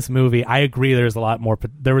liked this movie. I agree. There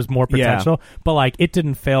was more potential, but like, it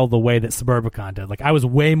didn't fail the way that Suburbicon did. Like, I was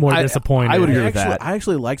way more disappointed. I would agree with that. I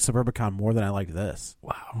actually liked Suburbicon more than I liked this.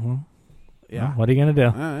 Wow. Yeah. Well, what are you gonna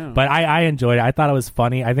do? But I enjoyed it. I thought it was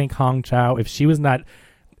funny. I think Chau,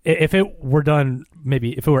 if it were done,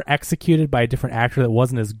 maybe if it were executed by a different actor that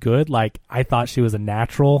wasn't as good, like, I thought she was a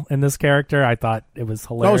natural in this character. I thought it was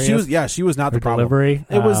hilarious. Oh, she was not the problem. Delivery.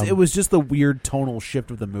 It was just the weird tonal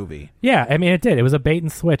shift of the movie. Yeah, I mean, it did. It was a bait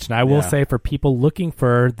and switch, and I will say, for people looking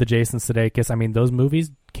for the Jason Sudeikis, I mean, those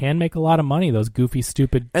movies can make a lot of money. Those goofy,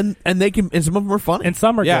 stupid, and they can, and some of them are funny, and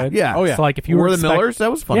some are good. Yeah. Oh yeah. So like, if you were the Millers, that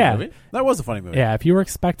was a funny movie. That was a funny movie. Yeah, if you were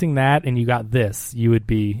expecting that and you got this, you would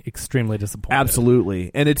be extremely disappointed.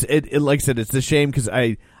 Absolutely, and it's like I said, it's a shame, because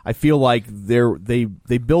I feel like they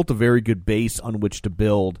built a very good base on which to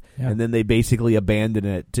build, and then they basically abandon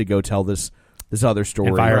it to go tell this other story,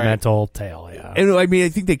 environmental tale. Yeah, and I mean, I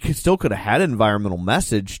think they still could have had an environmental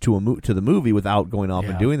message to the movie without going off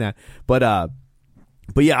and doing that,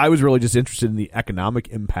 But yeah, I was really just interested in the economic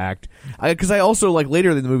impact, because I also, like, later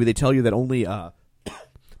in the movie they tell you that only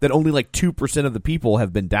like 2% of the people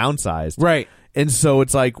have been downsized, right? And so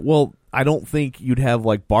it's like, well, I don't think you'd have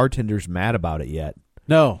like bartenders mad about it yet.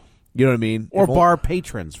 No, You know what I mean? Or bar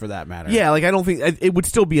patrons, for that matter. Yeah, like I don't think it would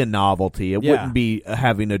still be a novelty. It Yeah. wouldn't be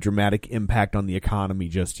having a dramatic impact on the economy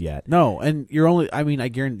just yet. No, and you're only. I mean, I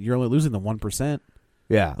guarantee you're only losing the 1%.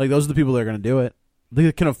 Yeah, Like those are the people that are going to do it. They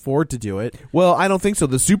can afford to do it. well, I don't think so.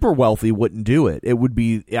 The super wealthy wouldn't do it. It would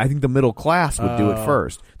be. I think the middle class would do it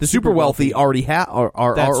first. The super wealthy already are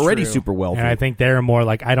That's already true. super wealthy. And I think they're more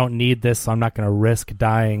like, I don't need this, so I'm not going to risk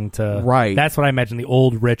dying to. Right. That's what I imagine the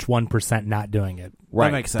old rich 1% not doing it. Right.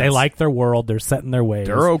 That makes sense. They like their world. They're set in their ways.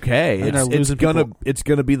 They're okay. And they're It's losing gonna people. it's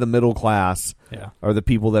gonna be the middle class, Yeah. or the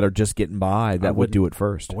people that are just getting by that would wouldn't- do it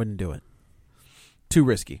first. I wouldn't do it. Too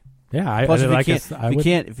risky. Yeah. I, Plus, I, if, like you I can't, I if, you would-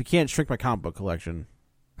 can't, if you can't shrink my comic book collection,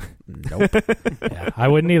 nope. Yeah, I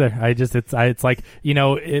wouldn't either. It's like,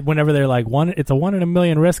 whenever they're like it's a 1 in a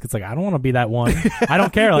million risk. It's like, I don't want to be that one. I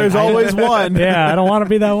don't care. Like, There's always one. Yeah, I don't want to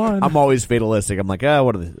be that one. I'm always fatalistic. I'm like,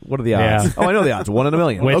 what are the odds? Yeah. Oh, I know the odds. 1 in a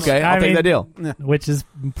million. Which, Okay, I I'll take mean, that deal. Which is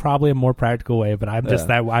probably a more practical way. But I'm just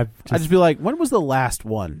that. I'd just be like, when was the last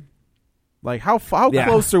one? Like, how Yeah.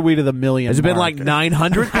 close are we to the million? Has it been mark? like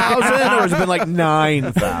 900,000 or has it been like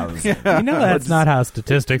 9,000? That's not how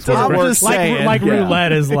statistics work. I'm right? just like saying. like Yeah.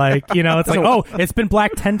 roulette is like, it's like, oh, it's been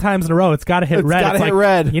black 10 times in a row. It's got to hit red. gotta It's hit like,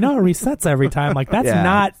 red. it resets every time. Like, that's Yeah.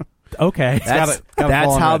 not okay. gotta fall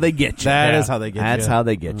That's on how red. they get you. That Yeah. is how they get That's you. how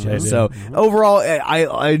they get you. They do. So overall,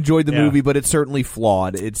 I enjoyed the Yeah. movie, but it's certainly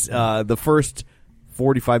flawed. It's the first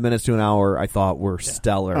 45 minutes to an hour I thought were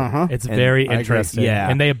stellar. It's And very I agree. interesting. Yeah.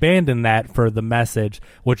 And they abandoned that for the message,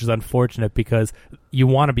 which is unfortunate because you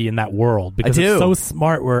want to be in that world because I do. it's so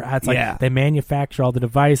smart where it's like Yeah. they manufacture all the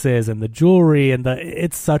devices and the jewelry and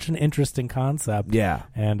it's such an interesting concept. Yeah.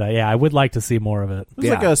 And I would like to see more of it. It was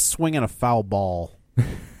like a swing and a foul ball.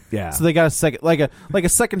 Yeah. So they got a second, like a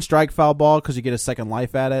second strike foul ball because you get a second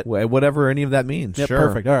life at it. Whatever any of that means. Yep, sure.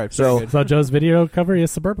 perfect. All right. So very good. So Joe's video cover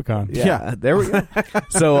is Suburbicon. Yeah. there we go.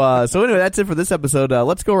 So anyway, that's it for this episode.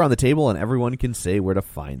 Let's go around the table and everyone can say where to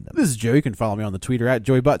find them. This is Joe. You can follow me on the Twitter at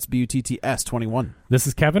JoeyButts, BUTTS21. This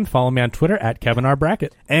is Kevin. Follow me on Twitter at Kevin R.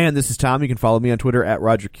 Brackett. And this is Tom. You can follow me on Twitter at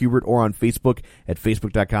Roger Kubert or on Facebook at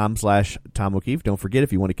Facebook.com/Tom O'Keefe. Don't forget,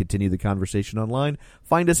 if you want to continue the conversation online,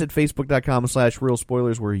 find us at Facebook.com/Real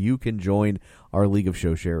Spoilers, where you can join our League of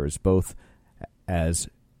Show Sharers, both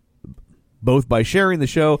by sharing the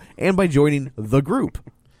show and by joining the group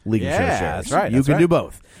League of Show Sharers. That's right. You That's can right. do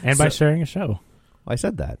both. And by sharing a show. I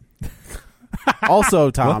said that.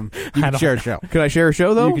 Also, Tom, you can share a show. Can I share a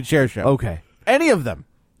show, though? You can share a show. Okay. Any of them.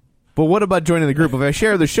 But what about joining the group? If I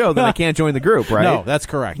share the show, then I can't join the group, right? No, that's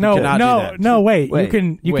correct. No, you cannot do no, that. no, wait. Wait. You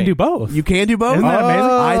can do both. You can do both? Isn't that amazing?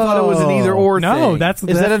 I thought it was an either-or No, thing. that's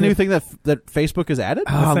Is that a new thing that Facebook has added?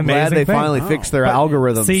 Oh, I'm an glad amazing they thing. finally Oh. fixed their But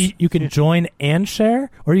algorithms. See, you can join and share,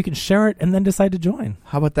 or you can share it and then decide to join.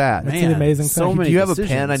 How about that? That's an amazing so thing. many Do you have a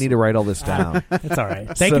decisions. pen? I need to write all this down. It's all right.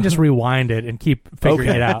 They So- can just rewind it and keep figuring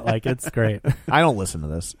Okay. it out. Like, it's great. I don't listen to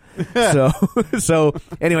this. So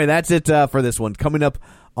anyway, that's it for this one. Coming up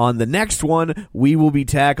on the next one, we will be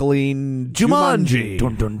tackling Jumanji.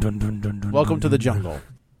 Dun, dun, dun, dun, dun, dun, Welcome to dun, the dun. jungle.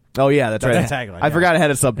 Oh, yeah, that's right. That's the tagline, I yeah. forgot I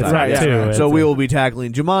had a subtitle. It's right, Yeah. too. So It's we a- will be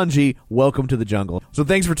tackling Jumanji, Welcome to the Jungle. So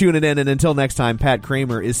thanks for tuning in, and until next time, Pat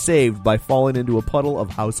Kramer is saved by falling into a puddle of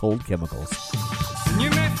household chemicals. You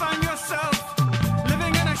may find yourself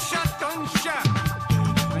living in a shotgun shack,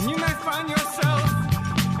 and you may find yourself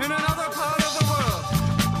in another part of the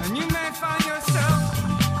world, and you may find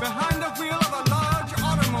yourself behind the wheel of a large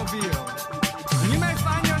automobile, and you may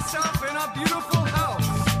find yourself in a beautiful house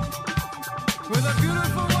with a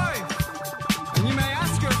beautiful wife.